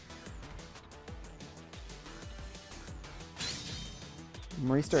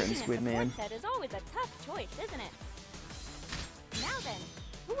 I'm restarting, Choosing a Squid support Man. set is always a tough choice, isn't it? Now then,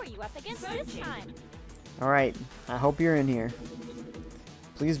 who are you up against this time? Alright, I hope you're in here.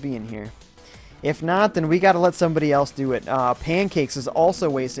 Please be in here. If not, then we gotta let somebody else do it. Pancakes is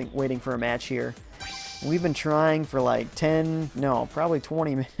also waiting for a match here. We've been trying for like 10, no, probably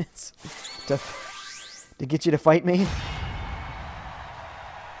 20 minutes to get you to fight me.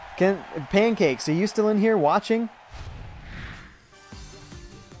 Pancakes, are you still in here watching?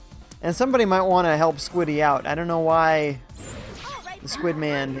 And somebody might want to help Squiddy out. I don't know why All right, the Squid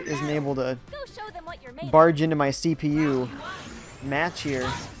Man isn't able to go show them what you're made of. barge into my CPU match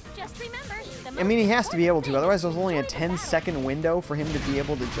here. Just remember, the I mean, he most has to be able to, important otherwise thing there's is only a enjoy the battle. 10-second window for him to be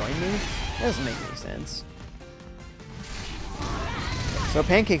able to join me. That doesn't make any sense. So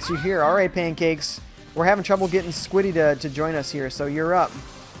Pancakes, you're here. All right, Pancakes. We're having trouble getting Squiddy to join us here, so you're up.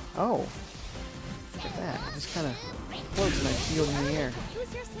 Oh. Look at that. It just kind of floats and I shield in the air.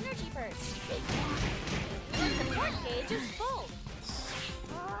 Use your synergy burst. Your support gauge is full.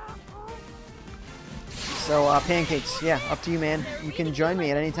 So, Pancakes, yeah, up to you, man. You can join me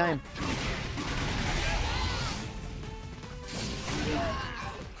at any time.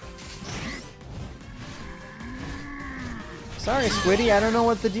 Sorry, Squiddy, I don't know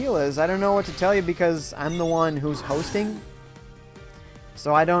what the deal is. I don't know what to tell you because I'm the one who's hosting.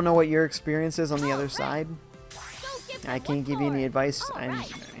 So I don't know what your experience is on the other side. I can't give you any advice. I've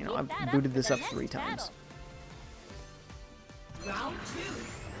booted this up 3 times.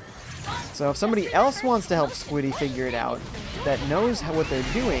 So if somebody else wants to help Squiddy figure it out, that knows what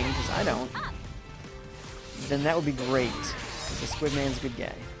they're doing, because I don't, then that would be great. The Squidman's a good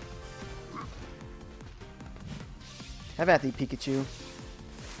guy. Have at thee, Pikachu.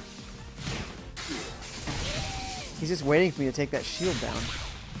 He's just waiting for me to take that shield down.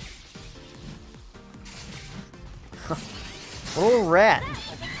 Little rat.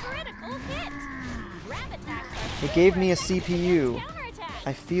 It gave me a CPU.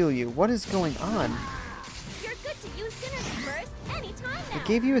 I feel you. What is going on? You're good to use synergy burst anytime now. It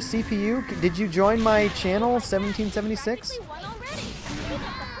gave you a CPU? Did you join my channel, 1776? You won already. Keep up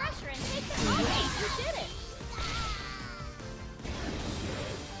the pressure and take the lead. You did it.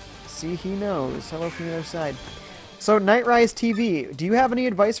 See, he knows. Hello from the other side. So, Nightrise TV, do you have any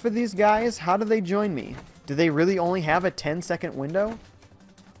advice for these guys? How do they join me? Do they really only have a 10-second window?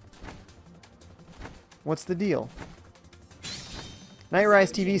 What's the deal?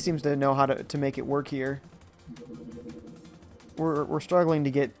 Nightrise TV seems to know how to make it work here. We're struggling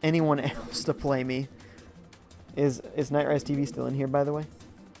to get anyone else to play me. Is Nightrise TV still in here, by the way?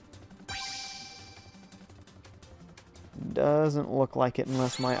 Doesn't look like it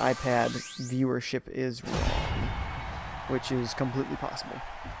unless my iPad viewership is wrong, which is completely possible.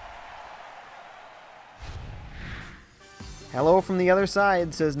 Hello from the other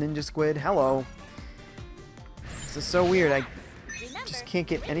side, says Ninja Squid. Hello. This is so weird. I just can't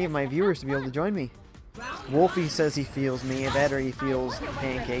get any of my viewers to be able to join me. Wolfie says he feels me. That or he feels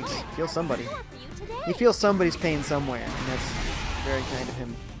Pancakes. He feels somebody. He feels somebody's pain somewhere, and that's very kind of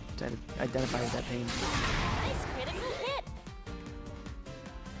him to identify with that pain. Nice critical hit.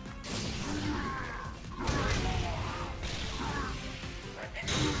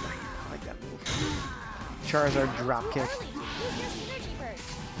 I like that move. Charizard dropkick. Use your synergy burst.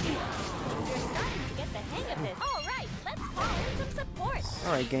 You're starting to get the hang of this. All right, let's call in some support.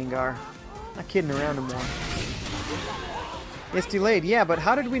 All right, Gengar. Not kidding around anymore. It's delayed, yeah, but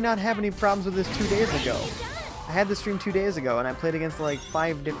how did we not have any problems with this 2 days ago? I had this stream 2 days ago, and I played against like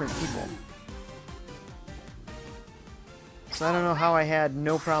 5 different people. So I don't know how I had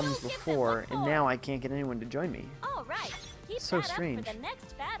no problems before, and now I can't get anyone to join me. All right, keep So that strange. up for the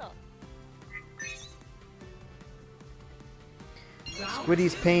next battle.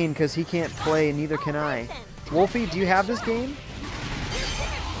 Squiddy's pain because he can't play, and neither can I. Wolfie, do you have this game? Your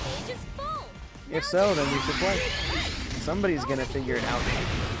synergy gauge is full. If so, then we should play. Somebody's gonna figure it out.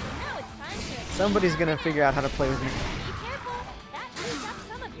 Now it's time to Somebody's gonna figure out how to play with me. be careful. That used up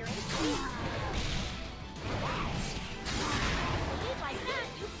some of your HP. Lead like that,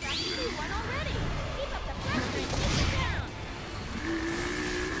 you practically won already. Keep up the pressure and keep it down.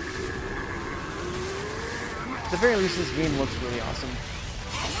 At the very least, this game looks really awesome.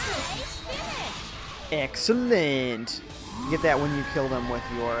 Nice finish. Excellent! You get that when you kill them with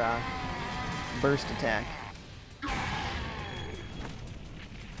your burst attack.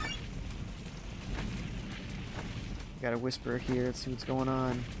 Got a whisper here. Let's see what's going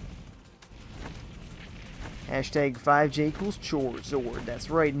on. Hashtag 5J equals Chorzord.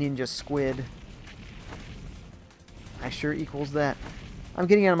 That's right, Ninja Squid. I sure equals that. I'm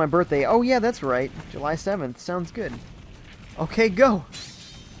getting out on my birthday. Oh yeah, that's right. July 7th. Sounds good. Okay, go.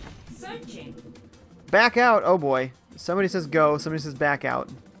 Searching. Back out. Oh boy. Somebody says go. Somebody says back out.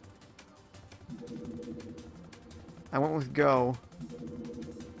 I went with go.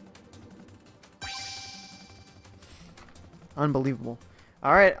 Unbelievable.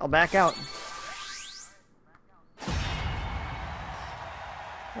 Alright, I'll back out.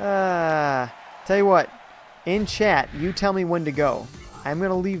 Tell you what. In chat, you tell me when to go. I'm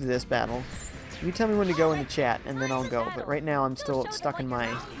going to leave this battle. You tell me when to go in the chat, and then I'll go. But right now, I'm still stuck in my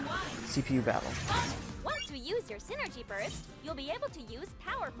CPU battle. Once you use your synergy burst, you'll be able to use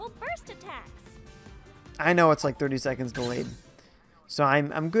powerful burst attacks. I know it's like 30 seconds delayed. So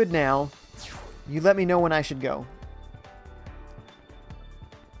I'm good now. You let me know when I should go.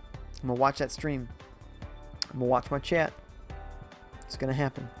 I'm going to watch that stream. I'm going to watch my chat. It's gonna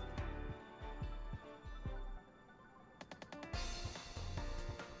happen.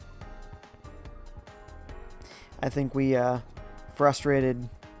 I think we frustrated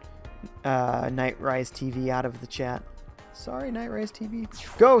Nightrise TV out of the chat. Sorry, Nightrise TV.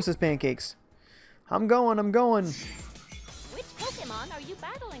 Go, says Pancakes. I'm going, I'm going. Which Pokemon are you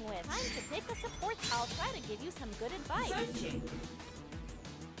battling with? Time to pick a support. I'll try to give you some good advice. Searching.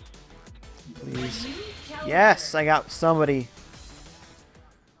 Please. Yes, I got somebody.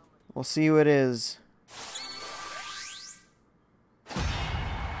 We'll see who it is.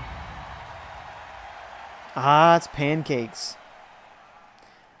 Ah, it's Pancakes.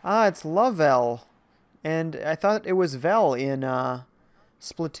 Ah, it's Lovell. And I thought it was Vel in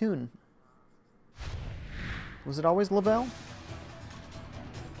Splatoon. Was it always Lovell?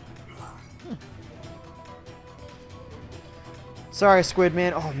 Sorry, Squid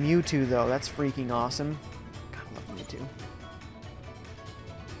Man. Oh, Mewtwo, though. That's freaking awesome. God, I love Mewtwo.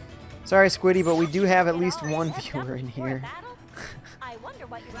 Sorry, Squiddy, but we do have at least one viewer in here.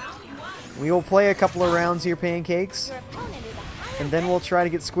 We will play a couple of rounds here, Pancakes. And then we'll try to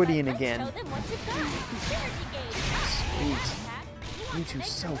get Squiddy in again. Sweet. Mewtwo's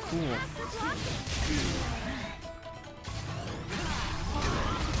so cool.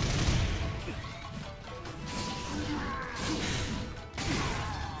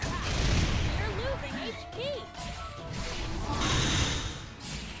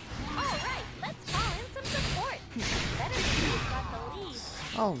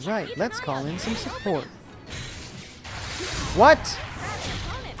 Alright, let's call in some support. What?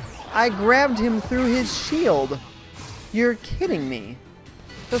 I grabbed him through his shield. You're kidding me.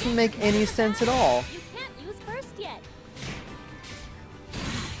 Doesn't make any sense at all. You can't use burst yet.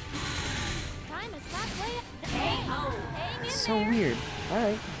 Time is halfway. It's so weird.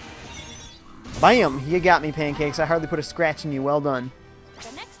 Alright. Bam! You got me, Pancakes. I hardly put a scratch in you. Well done.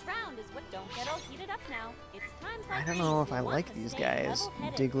 The next round is what don't get all heated up now. It's times like I don't know if I like these guys.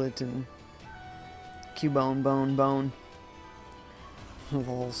 Diglett and Cubone, Bone.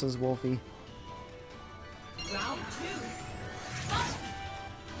 Lol, says Wolfie. Round 2.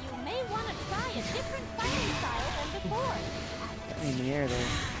 You may want to try a different fighting style than before. Got me in the air there.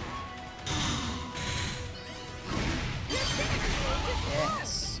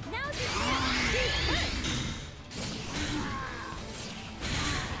 Yes. Now's your chance. Use burst.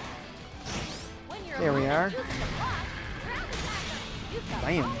 When you're There we are. using the block, ground attack them. You've got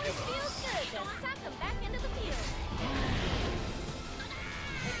Bam. all this feels good. Just sack them back into the field.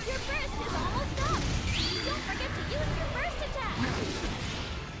 Your burst is almost up. Don't forget to use your burst attack.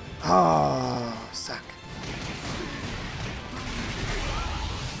 Oh, suck.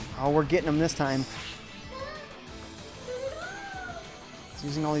 Oh, we're getting him this time. He's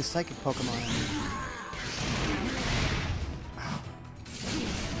using all these psychic Pokemon. Wow.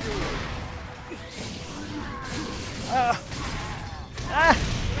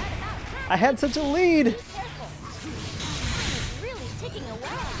 I had such a lead. Be careful. Time is really ticking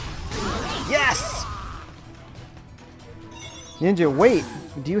away. Yes! Ninja, wait.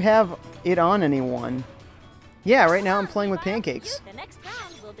 Do you have it on anyone? Yeah, right now I'm playing with Pancakes. The next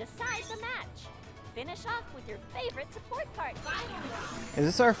round will decide the match. Finish off with your favorite support card. Is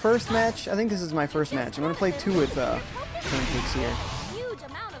this our first match? I think this is my first match. I'm going to play 2 with Pancakes here. Huge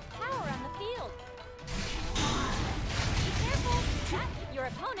amount of power on the field. Be careful. Your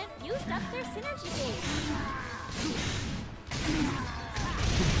opponent used up their synergy gauge.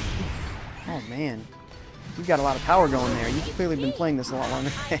 Oh, man. You've got a lot of power going there. You've clearly been playing this a lot longer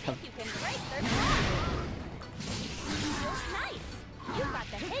than I I have. think you can break their back. Feels nice. You've got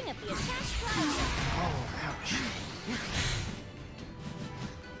the hang of the attack slide. Oh, ouch.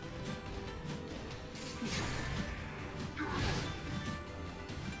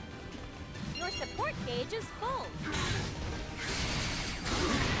 Your support gauge is full.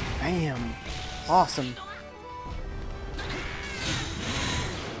 Bam. Awesome.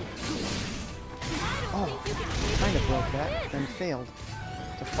 Oh, kind of broke that, then failed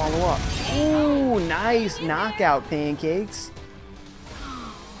to follow up. Ooh, nice knockout, Pancakes.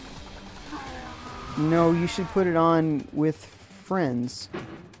 No, you should put it on with friends.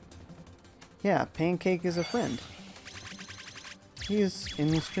 Yeah, Pancake is a friend. He is in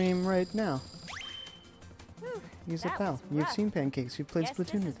the stream right now. Whew, He's a that pal. was You've rough. seen Pancakes. You've played Guess this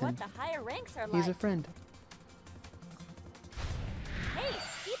Splatoon is with him. what the higher ranks are He's a like. friend. Hey,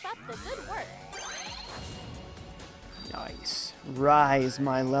 keep up the good work. Nice. Rise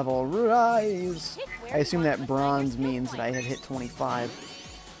my level. Rise. Pick where I assume you want that to assign your bronze skill means that I points. had hit 25.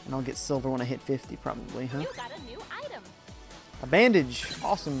 And I'll get silver when I hit 50, probably, huh? You got a new item. A bandage.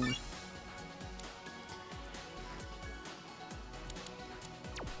 Awesome.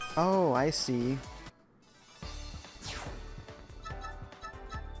 Oh, I see.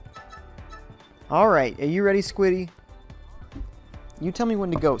 Alright, are you ready, Squiddy? You tell me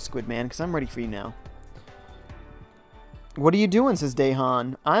when to go, Squid Man, because I'm ready for you now. What are you doing, says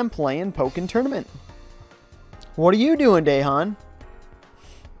Dahan. I'm playing Pokkén Tournament. What are you doing, Dahan?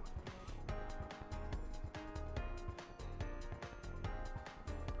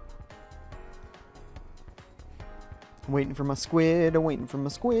 Waiting for my squid, waiting for my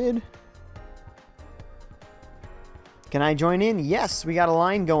squid. Can I join in? Yes, we got a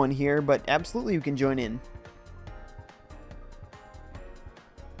line going here, but absolutely you can join in.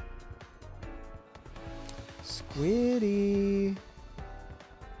 Squiddy.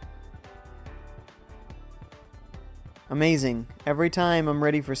 Amazing. Every time I'm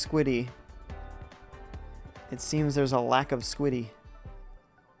ready for Squiddy, it seems there's a lack of Squiddy.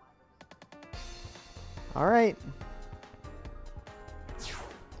 Alright.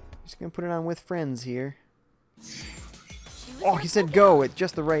 Just gonna put it on with friends here. Oh, he said go at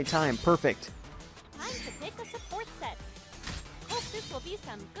just the right time. Perfect. Time to pick a support set. Hope this will be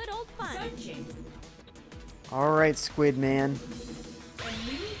some good old fun. Searching. Alright, Squid Man. A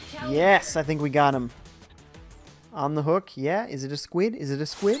new challenge. Yes, I think we got him. On the hook. Yeah, is it a squid? Is it a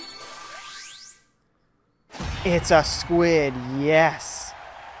squid? It's a squid. Yes.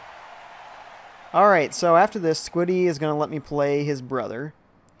 Alright, so after this, Squiddy is going to let me play his brother.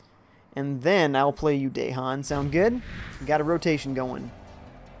 And then I'll play you, Dahan. Sound good? We got a rotation going.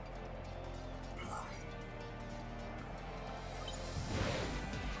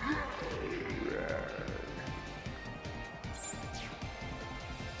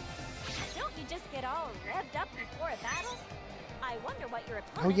 Don't you just get all revved up before a battle? I wonder what your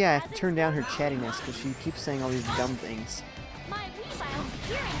opponent Oh yeah, I have has to in turn down her store. chattiness because she keeps saying all these dumb things. My Weebile's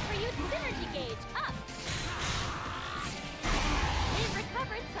cheering for you. Synergy gauge up. They've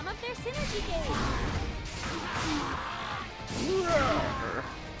recovered some of their synergy gauge.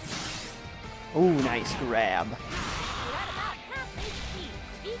 Oh, nice grab. You're at about half HP.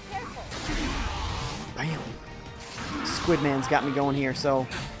 Be careful. Bam. Squidman's got me going here, so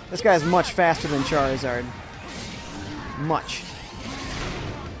this guy's much faster than Charizard. Much.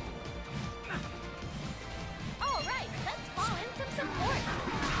 All right, let's call in some support.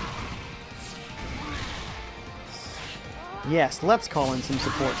 Yes, let's call in some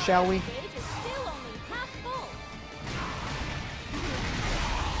support, shall we? Gauge is still only half full.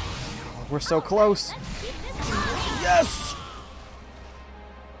 We're so close. Let's keep this going. Yes!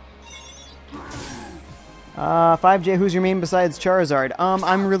 FiveJay, who's your main besides Charizard?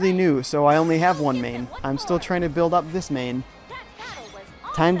 I'm really new, so I only have one main. I'm still trying to build up this main. That battle was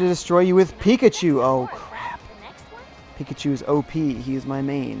awesome. Time to destroy you with Pikachu. Oh, crap. The next one? Pikachu's OP. He's my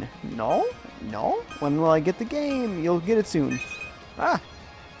main. No? No? When will I get the game? You'll get it soon. Ah!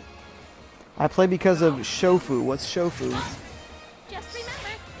 I play because of Shofu. What's Shofu? Just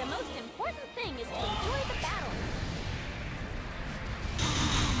remember, the most important thing is to enjoy the battle.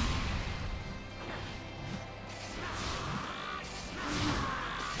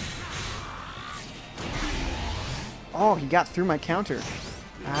 Oh, he got through my counter.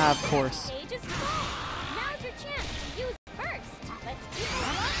 Ah, of course. Gauge is full. Now's your chance to use burst. Let's keep it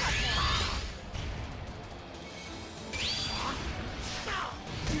up now.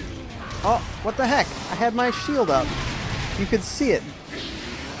 Oh, what the heck? I had my shield up. You could see it.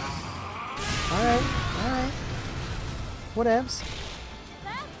 Alright, alright. Whatevs.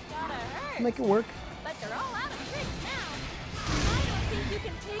 That's gotta hurt. Make it work. But they're all out of tricks now. I don't think you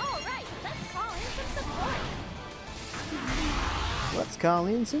can take. All right, let's call in some support. Let's call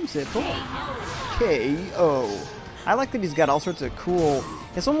in some support. KO. I like that he's got all sorts of cool...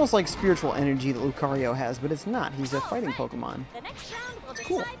 It's almost like spiritual energy that Lucario has, but it's not. He's a fighting Pokemon. The next round will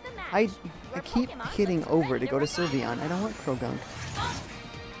Cool. decide the match. I Your keep Pokemon hitting looks over ready to go to revive you. Sylveon. I don't want Krogunk.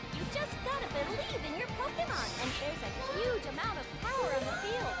 You just gotta believe in your Pokemon, and there's a huge amount of power on the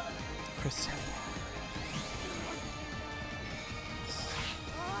field. Cresselia.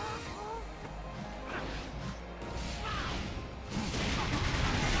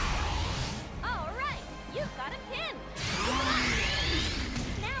 All right, you've got him pinned.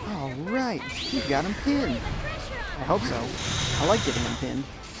 Now All with your right, first match, you got him pinned. lay the pressure on I him. hope so. I like getting him pinned.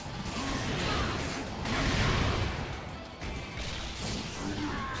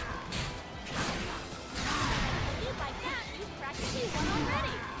 A lead like that, you've practically won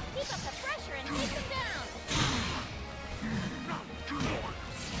already. Keep up the pressure and take him down.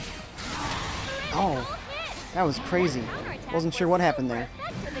 Oh, Critical hit. that was crazy. Counterattack Wasn't sure was what happened super there.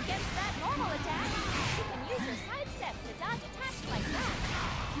 effective against that normal attack. You can use your sidestep to dodge attacks like that.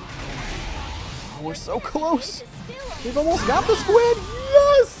 Oh, we're so close. Gauge is still only We've almost got the squid.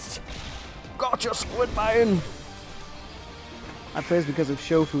 Yes! Gotcha, Squidman! I play this because of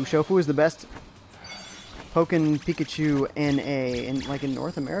Shofu. Shofu is the best Pokkén Pikachu in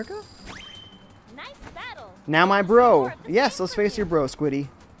North America? Nice battle. Now my bro! Yes, let's face your bro, Squiddy.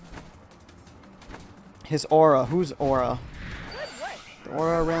 His aura. Whose aura? Good work. The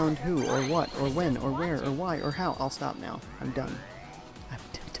aura around who, or what, or when, or where, or why, or how. I'll stop now. I'm done.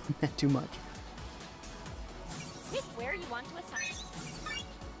 I've done that too much. Pick where you want to assign.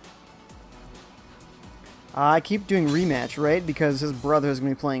 I keep doing rematch, right? Because his brother is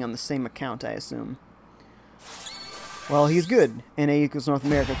going to be playing on the same account, I assume. Well, he's good. NA equals North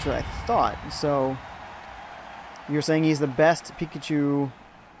America, that's what I thought. So, you're saying he's the best Pikachu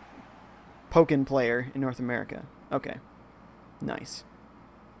Pokkén player in North America. Okay. Nice.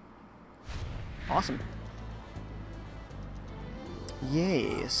 Awesome.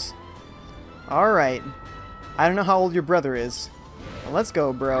 Yes. Alright. I don't know how old your brother is. Well, let's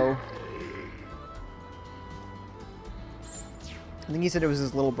go, bro. I think he said it was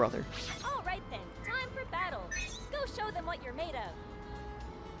his little brother. All right then, time for battle. Go show them what you're made of.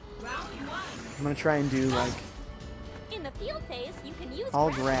 I'm gonna try and do like In the field phase, you can use all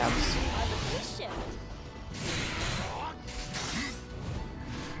grabs grabs. as a phase shift.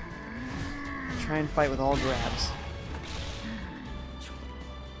 Try and fight with all grabs.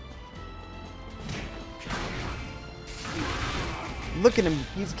 Look at him,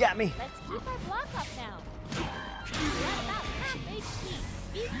 he's got me. Let's keep our block up now. You're at about half HP.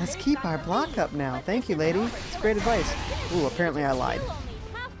 Beat Let's this keep on our the block lead. up now. But Thank you, this is lady. over It's till great it's advice. over. Ooh, apparently I It's lied. still only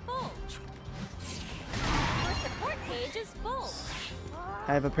half full. Your support page is full.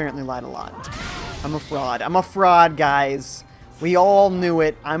 I have apparently lied a lot. I'm a fraud. I'm a fraud, guys. We all knew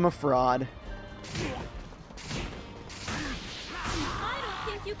it. I'm a fraud. I don't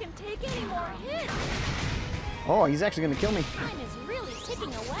think you can take any more hits. Oh, he's actually gonna kill me. Time is really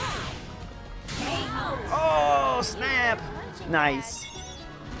ticking away. Oh, snap! Nice.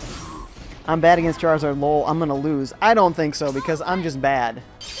 I'm bad against Charizard, lol. I'm gonna lose. I don't think so, because I'm just bad. Go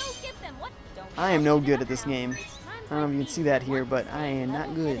give them what? Don't I am no give good up at this now. game. Times I don't know if you like can see these, that here, one but stay I am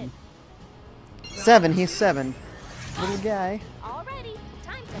not good. level-headed. 7, he's 7. Little guy. Already,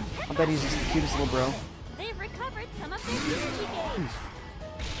 time to pick I'll bet up. he's just the cutest little bro. They've recovered some of their energy gauge.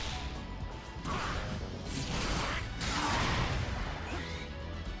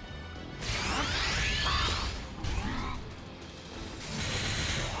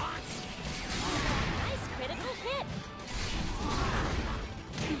 Nice critical hit.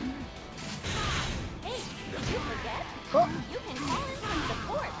 Hey, did you forget? Oh. You can call in some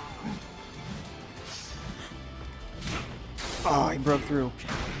support. Oh, he broke through.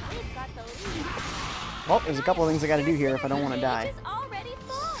 They've got the lead. Well, there's a couple of things I gotta do here if I don't want to Gauge die. is already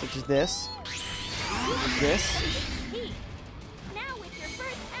full. Such as this. This. Heat. Now with your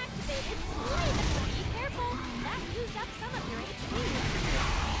first activated, play the be careful. That used up some of your HP.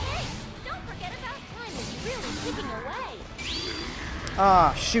 Hey, don't forget about time is really ticking away.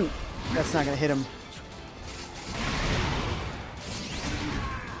 Ah, shoot. That's not gonna hit him.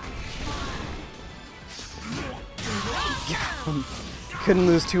 Couldn't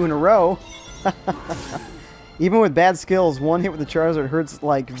lose 2 in a row. Even with bad skills, one hit with the Charizard hurts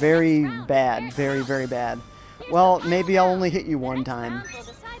like very bad. Very, very bad. Well, maybe I'll only hit you one time.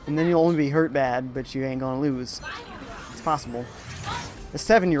 And then you'll only be hurt bad, but you ain't gonna lose. It's possible. The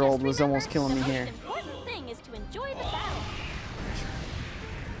 7-year-old was almost killing me here. The most important thing is to enjoy the battle.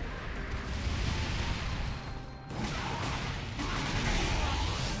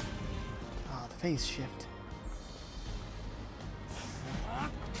 Oh, the phase shift.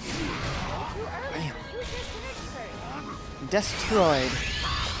 Too early. Bam. Use your synergy first. Destroyed.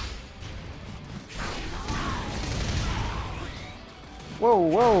 Whoa,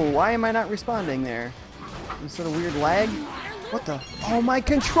 whoa, why am I not responding there? Some sort of weird lag? What the? Oh, my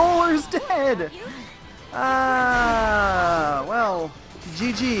controller's dead! Ah, well,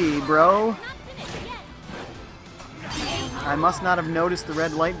 GG, bro. Not finished yet. I must not have noticed the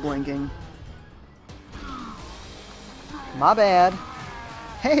red light blinking. My bad.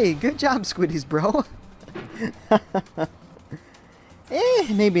 Hey, good job, Squiddies, bro.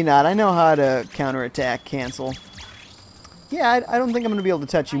 Maybe not. I know how to counterattack, cancel. Yeah, I don't think I'm going to be able to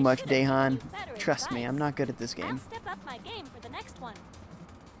touch you much, Dahan. Trust me, I'm not good at this I'll game. step up my game for the next one.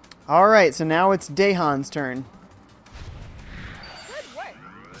 Alright, so now it's Dahan's turn. Good work.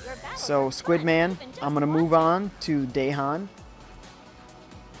 Your battles So, are Squid fun. Man, You've been just I'm going to move watching. on to Dahan.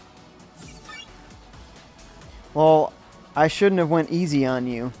 Well, I shouldn't have went easy on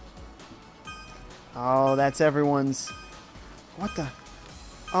you. Oh, that's everyone's... What the...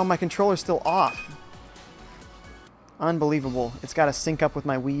 Oh, my controller's still off. Unbelievable. It's got to sync up with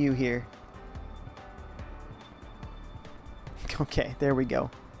my Wii U here. Okay, there we go.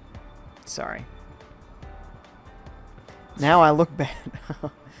 Sorry. Now I look bad.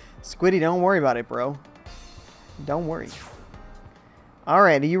 Squiddy, don't worry about it, bro. Don't worry.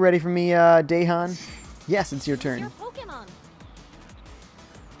 Alright, are you ready for me, Dahan? Yes, it's your turn. Your Pokemon.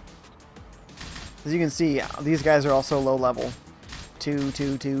 As you can see, these guys are also low level. 2,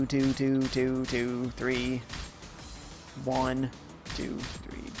 2, 2, 2, 2, 2, 2, 3. 1, 2,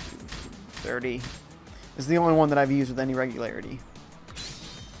 3, 2, 30. This is the only one that I've used with any regularity.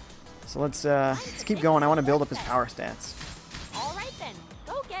 So let's keep going. I want to build up his power stats. All right then,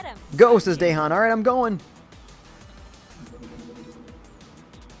 go get him. Go, says Dahan. Alright, I'm going.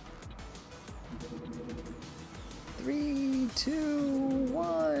 Three, two,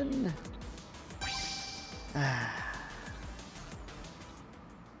 one.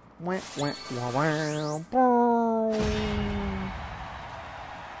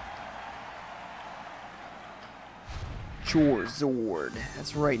 Chorzord.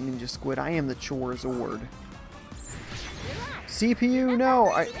 That's right, Ninja Squid. I am the Chorzord. CPU, no.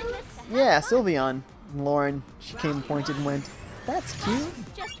 Yeah, Sylveon. Lauren, she came and pointed and went, that's cute.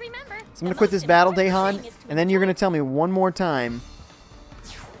 Just remember, So I'm going to quit this battle, Dahan, and then you're going to tell me one more time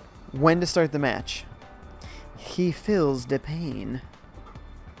when to start the match. He feels the pain.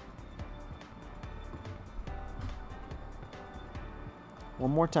 One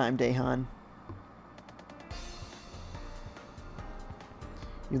more time, Dahan.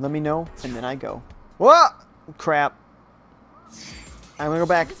 You let me know, and then I go. Whoa! Crap. I'm going to go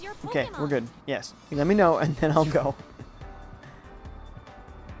back. Okay, we're good. Yes. You let me know, and then I'll go.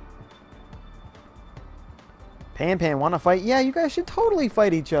 Pan, want to fight? Yeah, you guys should totally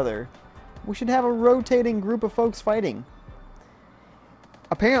fight each other. We should have a rotating group of folks fighting.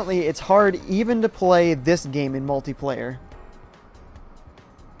 Apparently, it's hard even to play this game in multiplayer.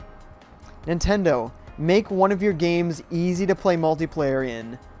 Nintendo, make one of your games easy to play multiplayer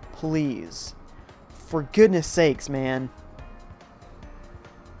in. Please. For goodness sakes, man.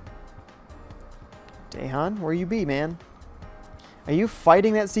 Dahan, where you be, man? Are you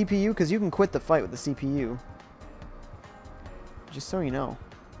fighting that CPU? Because you can quit the fight with the CPU. Just so you know.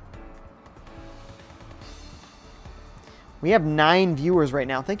 We have 9 viewers right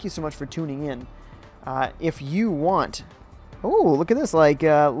now. Thank you so much for tuning in. If you want... Oh, look at this. Like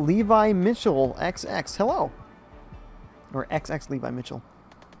Levi Mitchell XX. Hello. Or XX Levi Mitchell.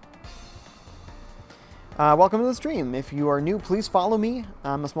 Welcome to the stream. If you are new, please follow me.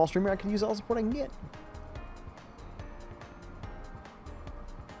 I'm a small streamer. I can use all the support I can get.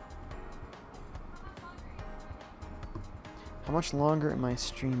 How much longer am I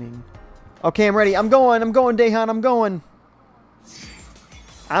streaming? Okay, I'm ready. I'm going, Dahan. I'm going.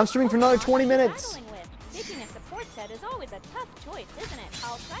 I'm streaming for another 20 minutes. Picking a support set is always a tough choice, isn't it?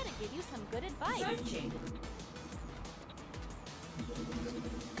 I'll try to give you some good advice.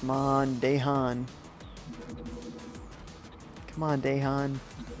 Come on, Dahan. Come on, Dahan.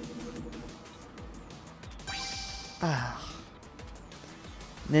 Ah.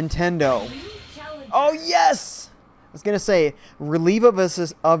 Nintendo. Oh, yes! I was going to say, relieve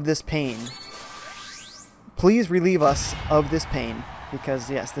us of this pain. Please relieve us of this pain. Because,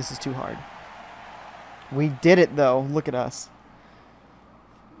 yes, this is too hard. We did it, though. Look at us.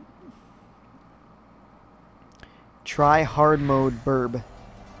 Try hard mode, burb.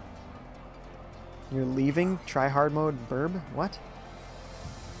 You're leaving? Try hard mode, burb? What?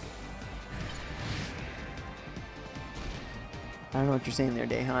 I don't know what you're saying there,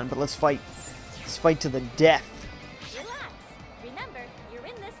 Dahan, but let's fight. Let's fight to the death. Relax. Remember, you're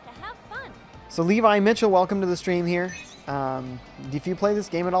in this to have fun. So Levi Mitchell, welcome to the stream here. If you play this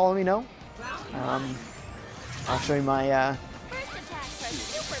game at all, let me know. I'll show you my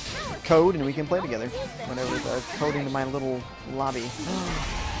code and we can play together. Whatever the code into my little lobby.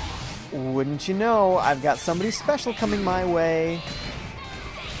 Wouldn't you know, I've got somebody special coming my way.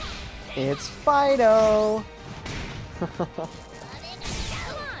 It's Fido.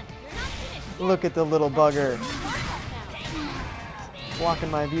 Look at the little bugger.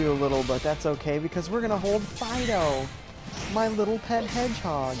 Blocking my view a little, but that's okay because we're gonna hold Fido, my little pet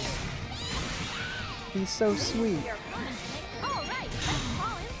hedgehog. He's so sweet.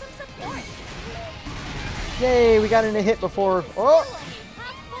 Yay, we got in a hit before. Oh!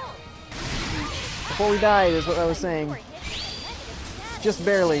 Before we died is what I was saying. Just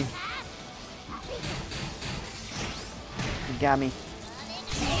barely. You got me.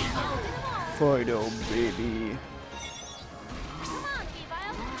 Fido, baby.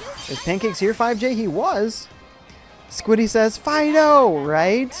 Is Pancakes here, FiveJay? He was. Squiddy says, Fido,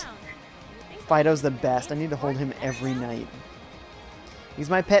 right? Fido's the best. I need to hold him every night. He's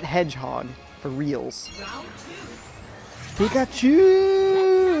my pet hedgehog, for reals.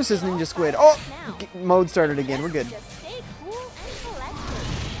 Pikachu! This is Ninja Squid. Oh! Mode started again. We're good. Just stay cool and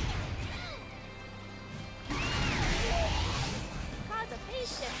collected. Cause a phase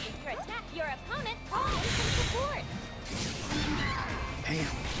shift with your attack. Your opponent calls some support. Damn.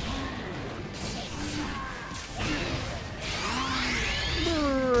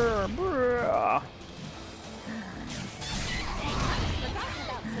 Brr, brr. Forgotten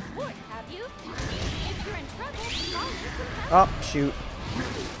about support, have you? If you're in trouble, call for some help. Oh, shoot.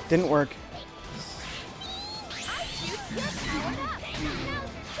 Didn't work. I choose you're powered up.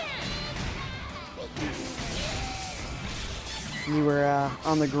 Now's your chance. You were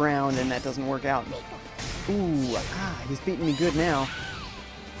on the ground and that doesn't work out. Ooh, he's beating me good now.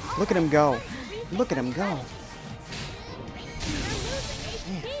 Look at him go. Look at him go.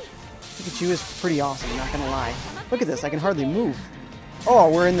 Man, Pikachu is pretty awesome, not gonna lie. Look at this, I can hardly move. Oh,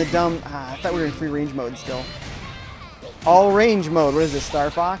 we're in the dumb... I thought we were in free range mode still. All range mode. What is this, Star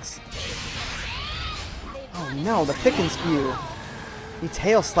Fox? Oh no, the pick and spew. He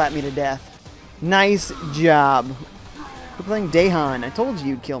tail slapped me to death. Nice job. We're playing Dahan. I told you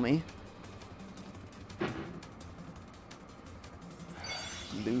you'd kill me.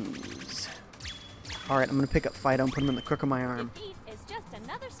 Lose. Alright, I'm gonna pick up Fido and put him in the crook of my arm. Defeat is just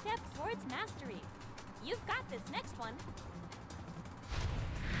another step towards mastery. You've got this next one.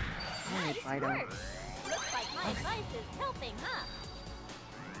 Alright, Nice Fido. work. Looks like my advice is helping, huh?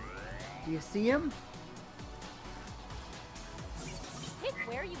 Do you see him? Pick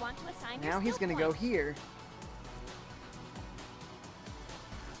where you want to assign your Now he's skill gonna go points. here.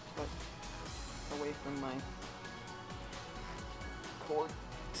 But away from my cord.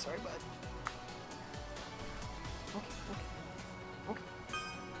 Sorry, bud. Okay.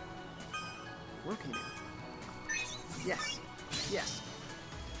 Working now. Yes. Yes.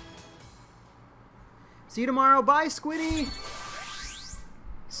 See you tomorrow. Bye, Squiddy!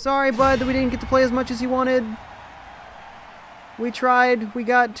 Sorry, bud, that we didn't get to play as much as you wanted. We tried. We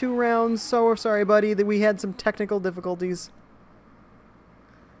got 2 rounds. So we're sorry, buddy, that we had some technical difficulties.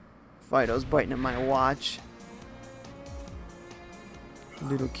 Fido's biting at my watch.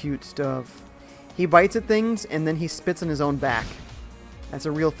 Little cute stuff. He bites at things, and then he spits in his own back. That's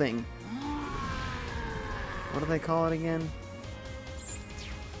a real thing. What do they call it again?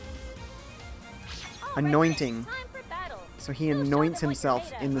 All right, Anointing. time for battle. So he You'll show anoints them what you're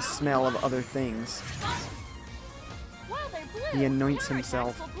himself made of. in the smell of other things. While they're blue, He anoints your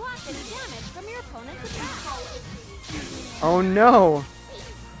himself. attacks will block any damage from your opponent's attack. Oh no!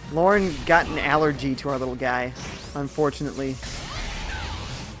 Lauren got an allergy to our little guy, unfortunately.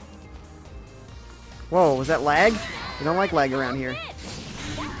 Whoa, was that lag? We don't like lag around here. That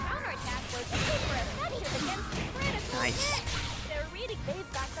counterattack was super effective against critical Nice. hits. They're reading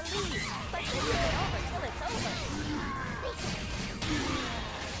they've got the lead, but this isn't over till it's over.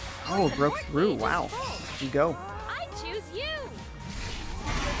 Oh, it broke through. Wow. You go. I choose you.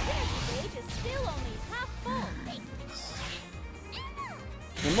 Your synergy gauge is still only half full.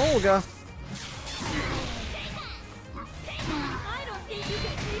 Emolga. I don't think you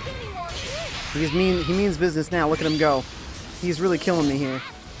can take any more hits. He means business now. Look at him go. He's really killing me here.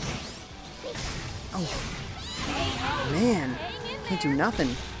 Oh. Man. Can't do nothing.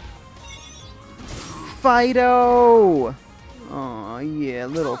 Fido! Oh yeah,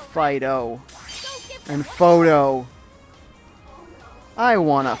 little Fido. And Photo. I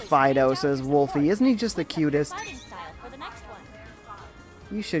want a Fido, says Wolfie. Isn't he just the cutest? Fighting style for the next one.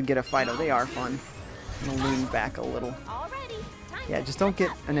 You should get a Fido. They are fun. I'm gonna lean back a little. Already. Time Yeah, to just don't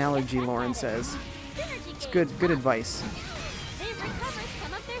get attack. an allergy, Lauren says. Synergy It's gauge good up. advice. They've recovered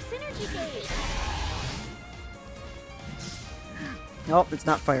some of their synergy gauge. Oh, it's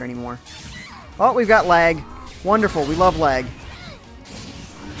not fire anymore. Oh, we've got lag. Wonderful. We love lag.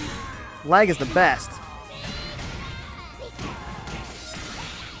 Lag is the best.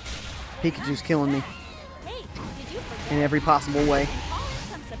 Pikachu's killing me Hey, did you forget? in every possible way. Call in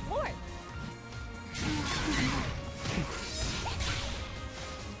some support.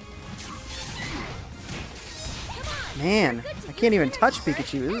 Man, I can't even touch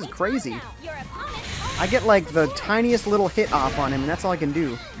Pikachu. This is crazy. Now, your opponent I get like the tiniest little hit off on him, and that's all I can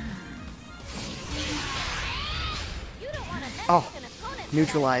do. You don't want to mess Oh, with an opponent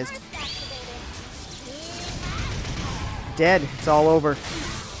neutralized. first activated. Dead. It's all over.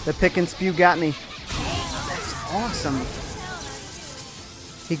 The pick and spew got me. That's awesome.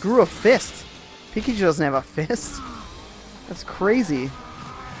 He grew a fist. Pikachu doesn't have a fist. That's crazy.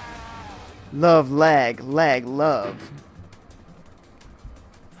 Love, lag, love.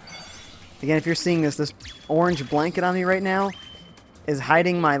 Again, if you're seeing this orange blanket on me right now is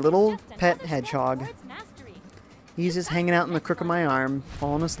hiding my little Just pet another step hedgehog. towards mastery. He's just hanging out in the crook of my arm,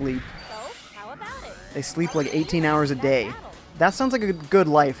 falling asleep. So, how about it? They sleep like 18 hours a day. That sounds like a good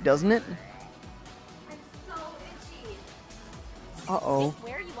life, doesn't it? Uh-oh. Pick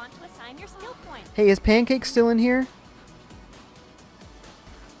where you want to assign your skill point. Hey, is Pancake still in here?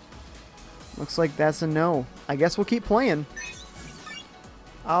 Looks like that's a no. I guess we'll keep playing.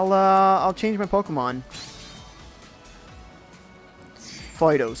 I'll change my Pokemon.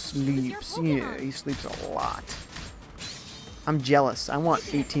 Fido sleeps. Yeah, he sleeps a lot. I'm jealous. I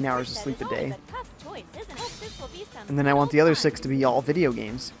want 18 hours of sleep a day. And then I want the other 6 to be all video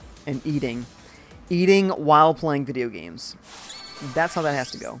games. And eating. Eating while playing video games. That's how that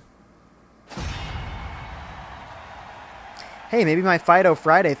has to go. Hey, maybe my Fido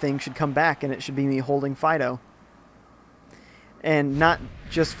Friday thing should come back and it should be me holding Fido. And not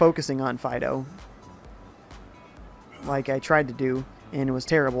just focusing on Fido. Like I tried to do, and it was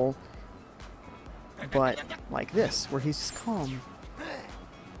terrible. But like this, where he's just calm.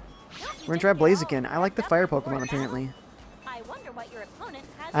 We're gonna try Blaziken. I like the fire Pokemon, apparently.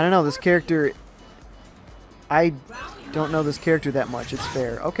 I don't know, this character... I don't know this character that much, it's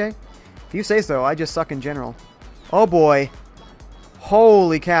fair. Okay. If you say so, I just suck in general. Oh boy.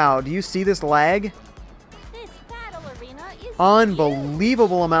 Holy cow, do you see this lag? This battle arena is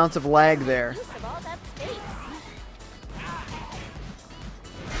Unbelievable amounts of lag there. use of all that space.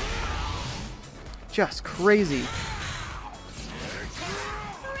 Just crazy.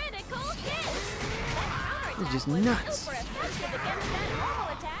 Critical hit. That counterattack It's just was nuts. super effective against that normal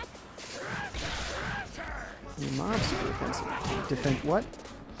attack. Mob super defensive. Defend what?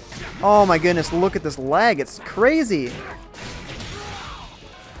 Oh my goodness, look at this lag. It's crazy.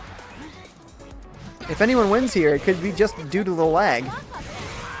 If anyone wins here, it could be just due to the lag.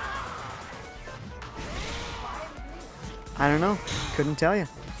 I don't know. Couldn't tell you.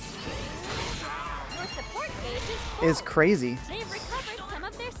 Your support gauge is full. It's crazy. They've recovered some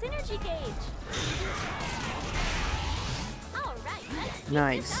of their synergy gauge. All right, let's keep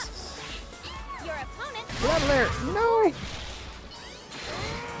Nice. this up. Your opponent Get out of there. No.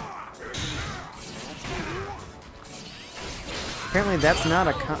 Apparently that's not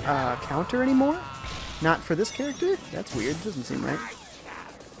a counter anymore? Not for this character? That's weird. Doesn't seem right.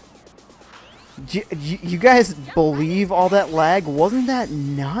 You guys believe all that lag? Wasn't that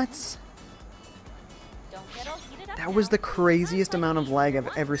nuts? don't get all heated up That was now. the craziest amount of lag I've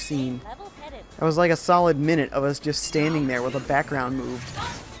ever seen. Level-headed. That was like a solid minute of us just standing there with a background moved.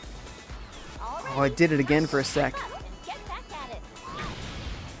 All right, Oh, I did it again for a sec. up and get back at it.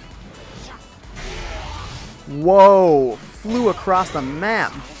 Whoa! Flew across the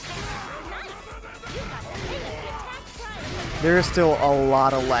map. Nice. You got the hang of the attack triangle. There is still a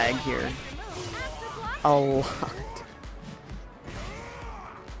lot of lag here. Move after block. A lot.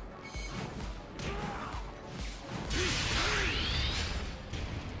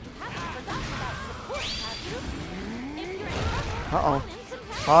 Haven't forgotten about support, have you? If you're in trouble, Uh-oh. opponents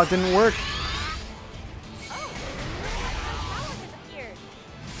and Oh, it didn't work. Oh, some power has appeared.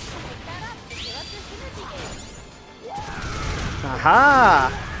 Pick that up to fill up your synergy gauge. Aha!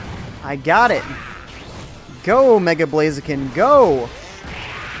 I got it. Go, Mega Blaziken, go!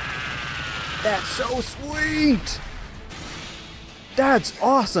 That's so sweet! That's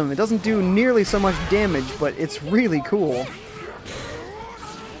awesome! It doesn't do nearly so much damage, but it's really cool.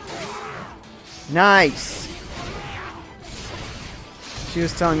 Nice! She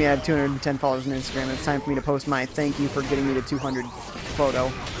was telling me I had 210 followers on Instagram. It's time for me to post my thank you for getting me to 200 photo.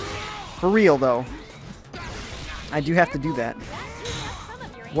 For real, though. I do have to do that.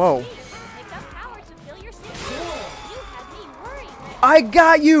 Whoa. I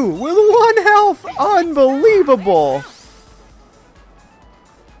got you with 1 health! Unbelievable!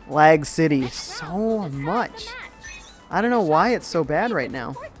 Lag City, so much. I don't know why it's so bad right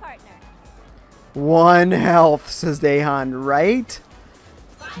now. 1 health, says Dahan, right?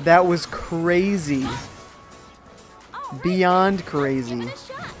 That was crazy. Beyond crazy.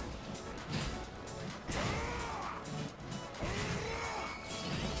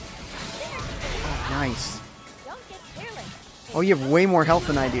 Oh, nice. Oh, you have way more health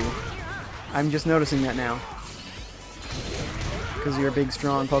than I do. I'm just noticing that now. Because you're a big,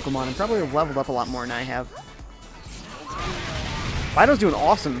 strong Pokemon and probably have leveled up a lot more than I have. Fido's doing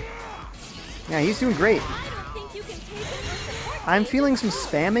awesome. Yeah, he's doing great. I'm feeling some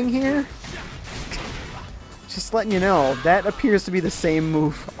spamming here. Just letting you know, that appears to be the same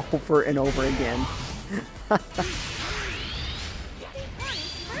move over and over again.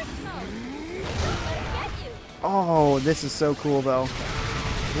 Oh, this is so cool, though.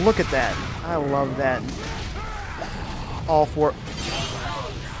 Look at that. I love that. All 4.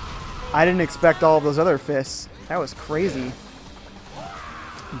 I didn't expect all of those other fists. That was crazy.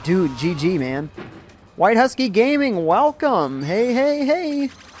 Dude, GG, man. White Husky Gaming, welcome. Hey, hey, hey.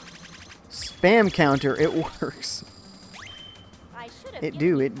 Spam counter, it works. I should have It given do,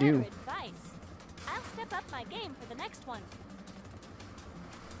 you it do. better advice. I'll step up my game for the next one.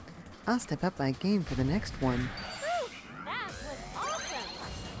 I'll step up my game for the next one. Whew, that was awesome.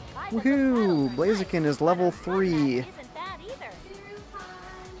 By the Woohoo! battles are Blaziken nice, is level but our 3. combat isn't bad either.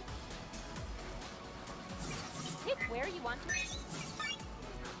 Pick where you want to.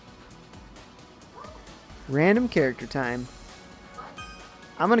 Random character time.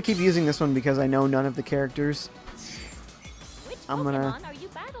 I'm gonna keep using this one because I know none of the characters. Which I'm gonna- Pokkén are you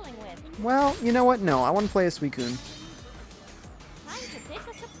battling with? Well, you know what? No, I want to play a Suicune. Time to pick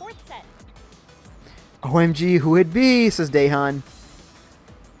a support set. OMG, who it be? Says Dahan.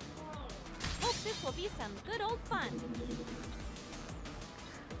 Hope this will be some good old fun.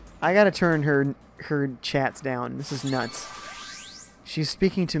 I gotta turn her chats down. This is nuts. She's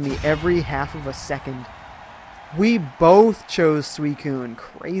speaking to me every half of a second. We both chose Suicune.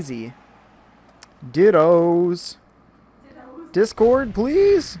 Crazy. Dittos. Discord,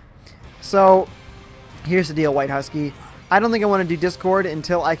 please. So, here's the deal, White Husky. I don't think I want to do Discord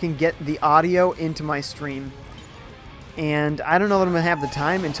until I can get the audio into my stream. And I don't know that I'm going to have the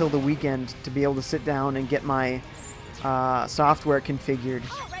time until the weekend to be able to sit down and get my software configured.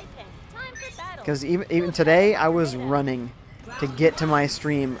 All right then, time for battle. Because even today, I was running to get to my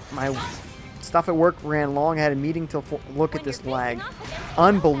stream. My stuff at work ran long. I had a meeting to look at this lag.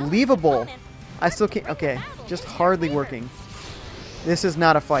 Unbelievable. I still can't. Okay, just hardly working. This is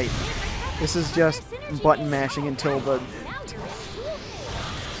not a fight. This is just button mashing until the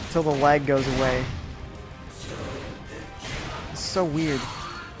lag goes away. It's so weird.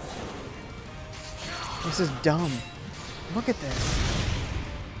 This is dumb. Look at this.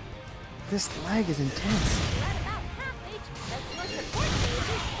 This lag is intense.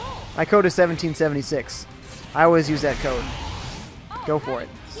 My code is 1776. I always use that code. Go for it.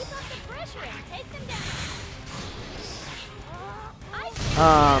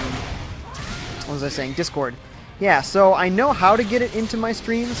 What was I saying? Discord. Yeah, so I know how to get it into my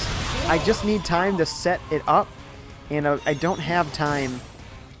streams. I just need time to set it up, and I don't have time.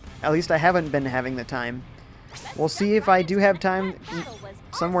 At least I haven't been having the time. We'll see if I do have time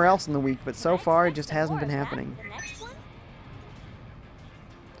somewhere else in the week, but so far it just hasn't been happening.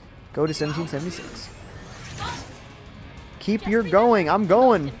 Go to 1776. Keep your going. I'm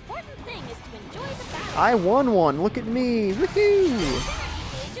going. I won one. Look at me. Woohoo!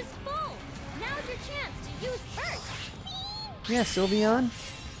 Yeah, Sylveon.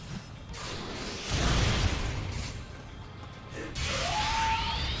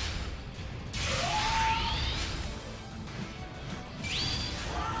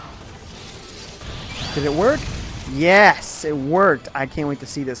 Did it work? Yes, it worked. I can't wait to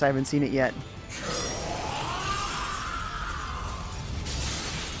see this. I haven't seen it yet.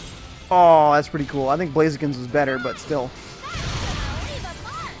 Oh, that's pretty cool. I think Blaziken's was better, but still.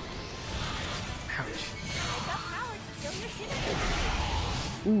 Ouch.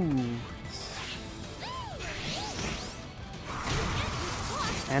 Ooh.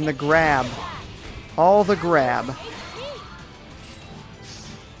 And the grab. All the grab.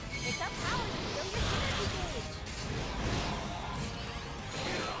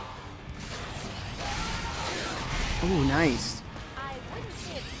 Ooh, nice.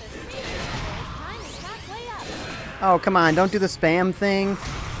 Oh, come on. Don't do the spam thing.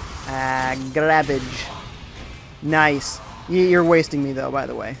 Grabbage. Nice. You're wasting me, though, by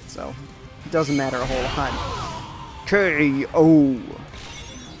the way. So, it doesn't matter a whole lot. K.O.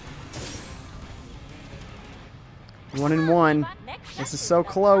 1-1. This is so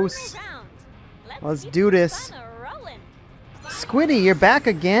close. Let's do this. Squiddy, you're back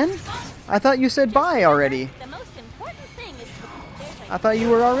again? I thought you said bye already. I thought you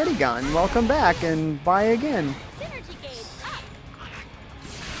were already gone. Welcome back and bye again.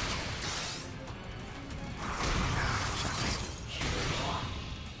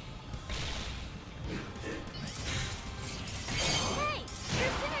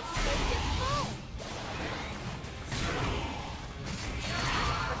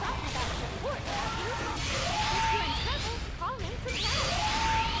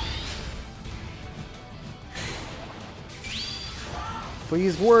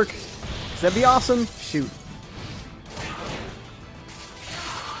 Please work. That'd be awesome. Shoot.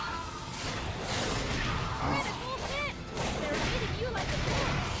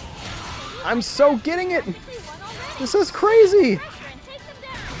 I'm so getting it. This is crazy.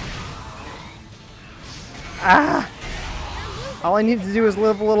 Ah. All I need to do is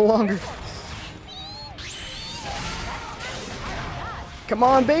live a little longer. Come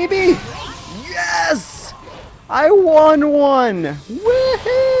on, baby! Yes! I won one!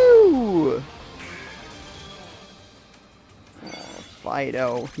 Woohoo! Oh,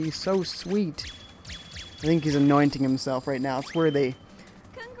 Fido, he's so sweet. I think he's anointing himself right now. It's where they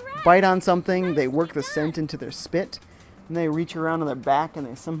bite on something, they work the scent into their spit, and they reach around on their back and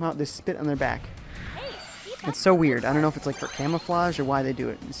they spit on their back. It's so weird. I don't know if it's like for camouflage or why they do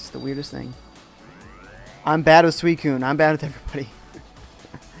it. It's just the weirdest thing. I'm bad with Suicune. I'm bad with everybody.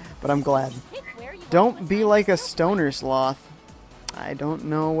 But I'm glad. Don't be like a stoner sloth. I don't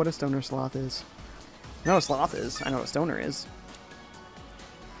know what a stoner sloth is. I know what a sloth is. I know what a stoner is.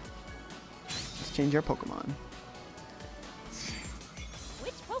 Let's change our Pokemon.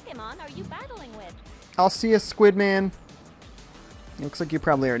 Which Pokemon are you battling with? I'll see you, Squidman. Looks like you're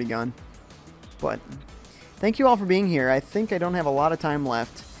probably already gone. But thank you all for being here. I think I don't have a lot of time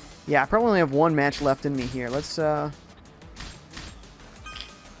left. Yeah, I probably only have one match left in me here. Let's,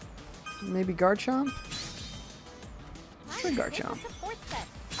 maybe Garchomp? Sure, Garchomp.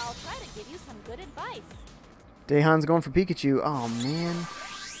 I'll try to give you some good advice. Daehan's going for Pikachu. Oh, man.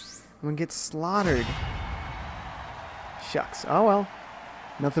 I'm gonna get slaughtered. Shucks. Oh, well.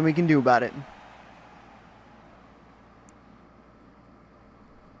 Nothing we can do about it.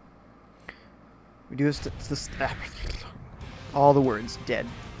 We do this. All the words dead.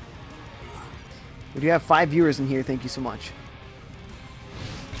 We do have 5 viewers in here. Thank you so much.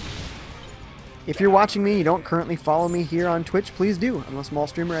 If you're watching me, you don't currently follow me here on Twitch, please do. I'm a small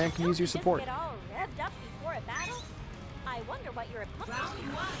streamer and I can use your support.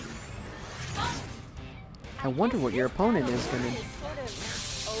 I wonder what your opponent is going to...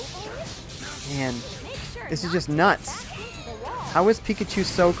 Man, this is just nuts. How is Pikachu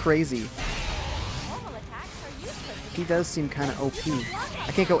so crazy? He does seem kind of OP.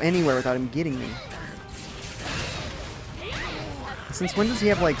 I can't go anywhere without him getting me. Since when does he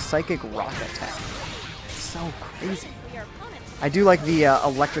have, like, Psychic Rock Attack? It's so crazy. I do like the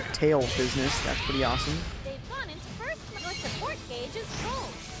electric tail business. That's pretty awesome.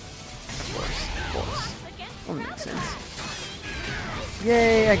 Of course. That makes sense.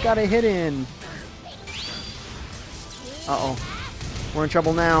 Yay, I got a hit in. Uh-oh. We're in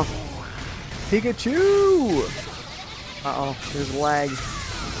trouble now. Pikachu! Uh-oh, there's lag.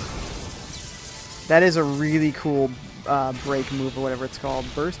 That is a really cool break move or whatever it's called.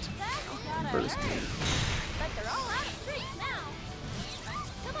 Burst? Burst.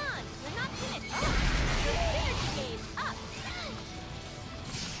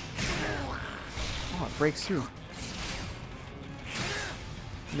 Oh, it breaks through.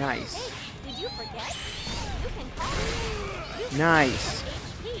 Nice. Nice.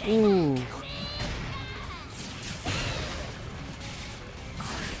 Ooh.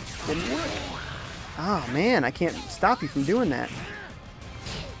 Didn't work. Oh man, I can't stop you from doing that.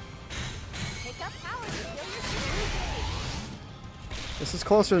 This is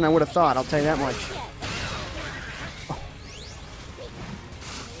closer than I would have thought, I'll tell you that much.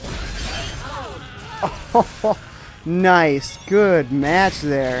 Oh, nice. Good match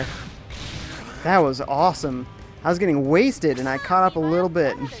there. That was awesome. I was getting wasted and I caught up a little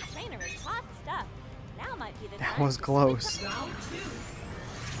bit. That was close.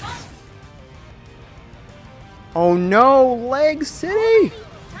 Oh no, Leg City!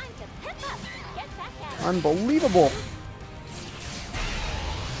 Unbelievable.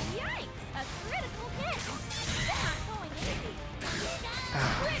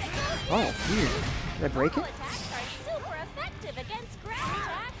 Oh, weird. Did I break it?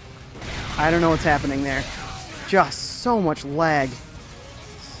 I don't know what's happening there. Just so much lag.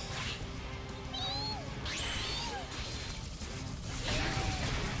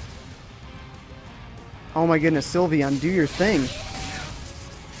 Oh my goodness, Sylveon, do your thing.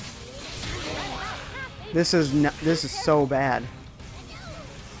 This is so bad.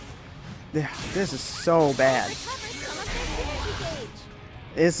 This is so bad.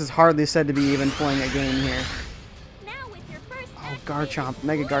 This is hardly said to be even playing a game here. Oh, Garchomp.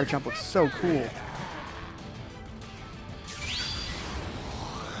 Mega Garchomp looks so cool.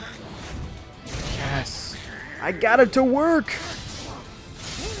 Yes. I got it to work.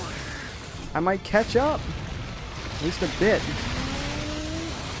 I might catch up. At least a bit.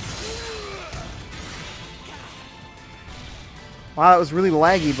 Wow, that was really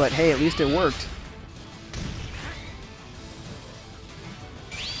laggy, but hey, at least it worked.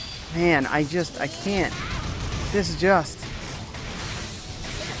 Man, I can't. This is just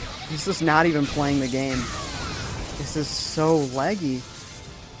not even playing the game. This is so laggy.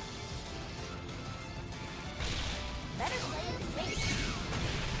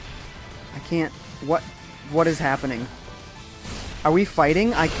 I can't. What is happening? Are we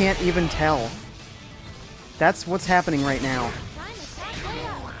fighting? I can't even tell. That's what's happening right now. Time is halfway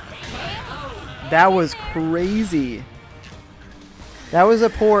up. That was crazy. That was a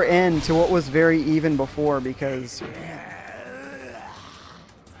poor end to what was very even before because...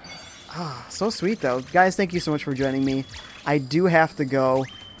 so sweet though. Guys, thank you so much for joining me. I do have to go.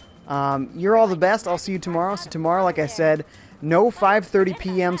 You're all the best. I'll see you tomorrow. So tomorrow, like I said, no 5:30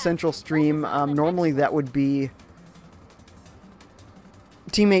 p.m. Central stream. Normally that would be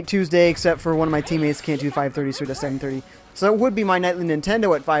Teammate Tuesday, except for one of my teammates can't do 5:30, so it does 7:30. So it would be my Nightly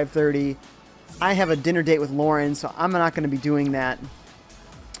Nintendo at 5:30. I have a dinner date with Lauren, so I'm not going to be doing that.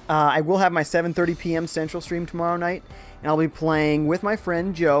 I will have my 7:30 p.m. Central stream tomorrow night, and I'll be playing with my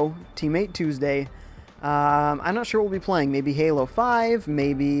friend Joe, Teammate Tuesday. I'm not sure what we'll be playing. Maybe Halo 5,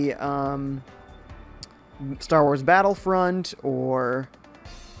 maybe Star Wars Battlefront, or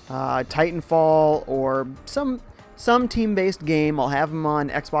Titanfall, or some team-based game. I'll have him on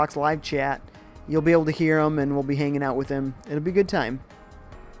Xbox Live Chat. You'll be able to hear him, and we'll be hanging out with him. It'll be a good time.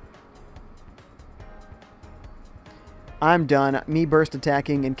 I'm done. Me burst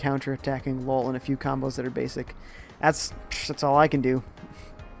attacking and counter attacking lol and a few combos that are basic. That's all I can do.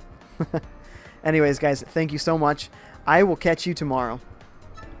 Anyways, guys, thank you so much. I will catch you tomorrow.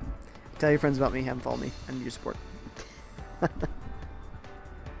 Tell your friends about me. Have them follow me. I need your support.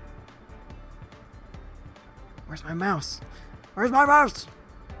 Where's my mouse? Where's my mouse?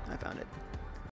 I found it.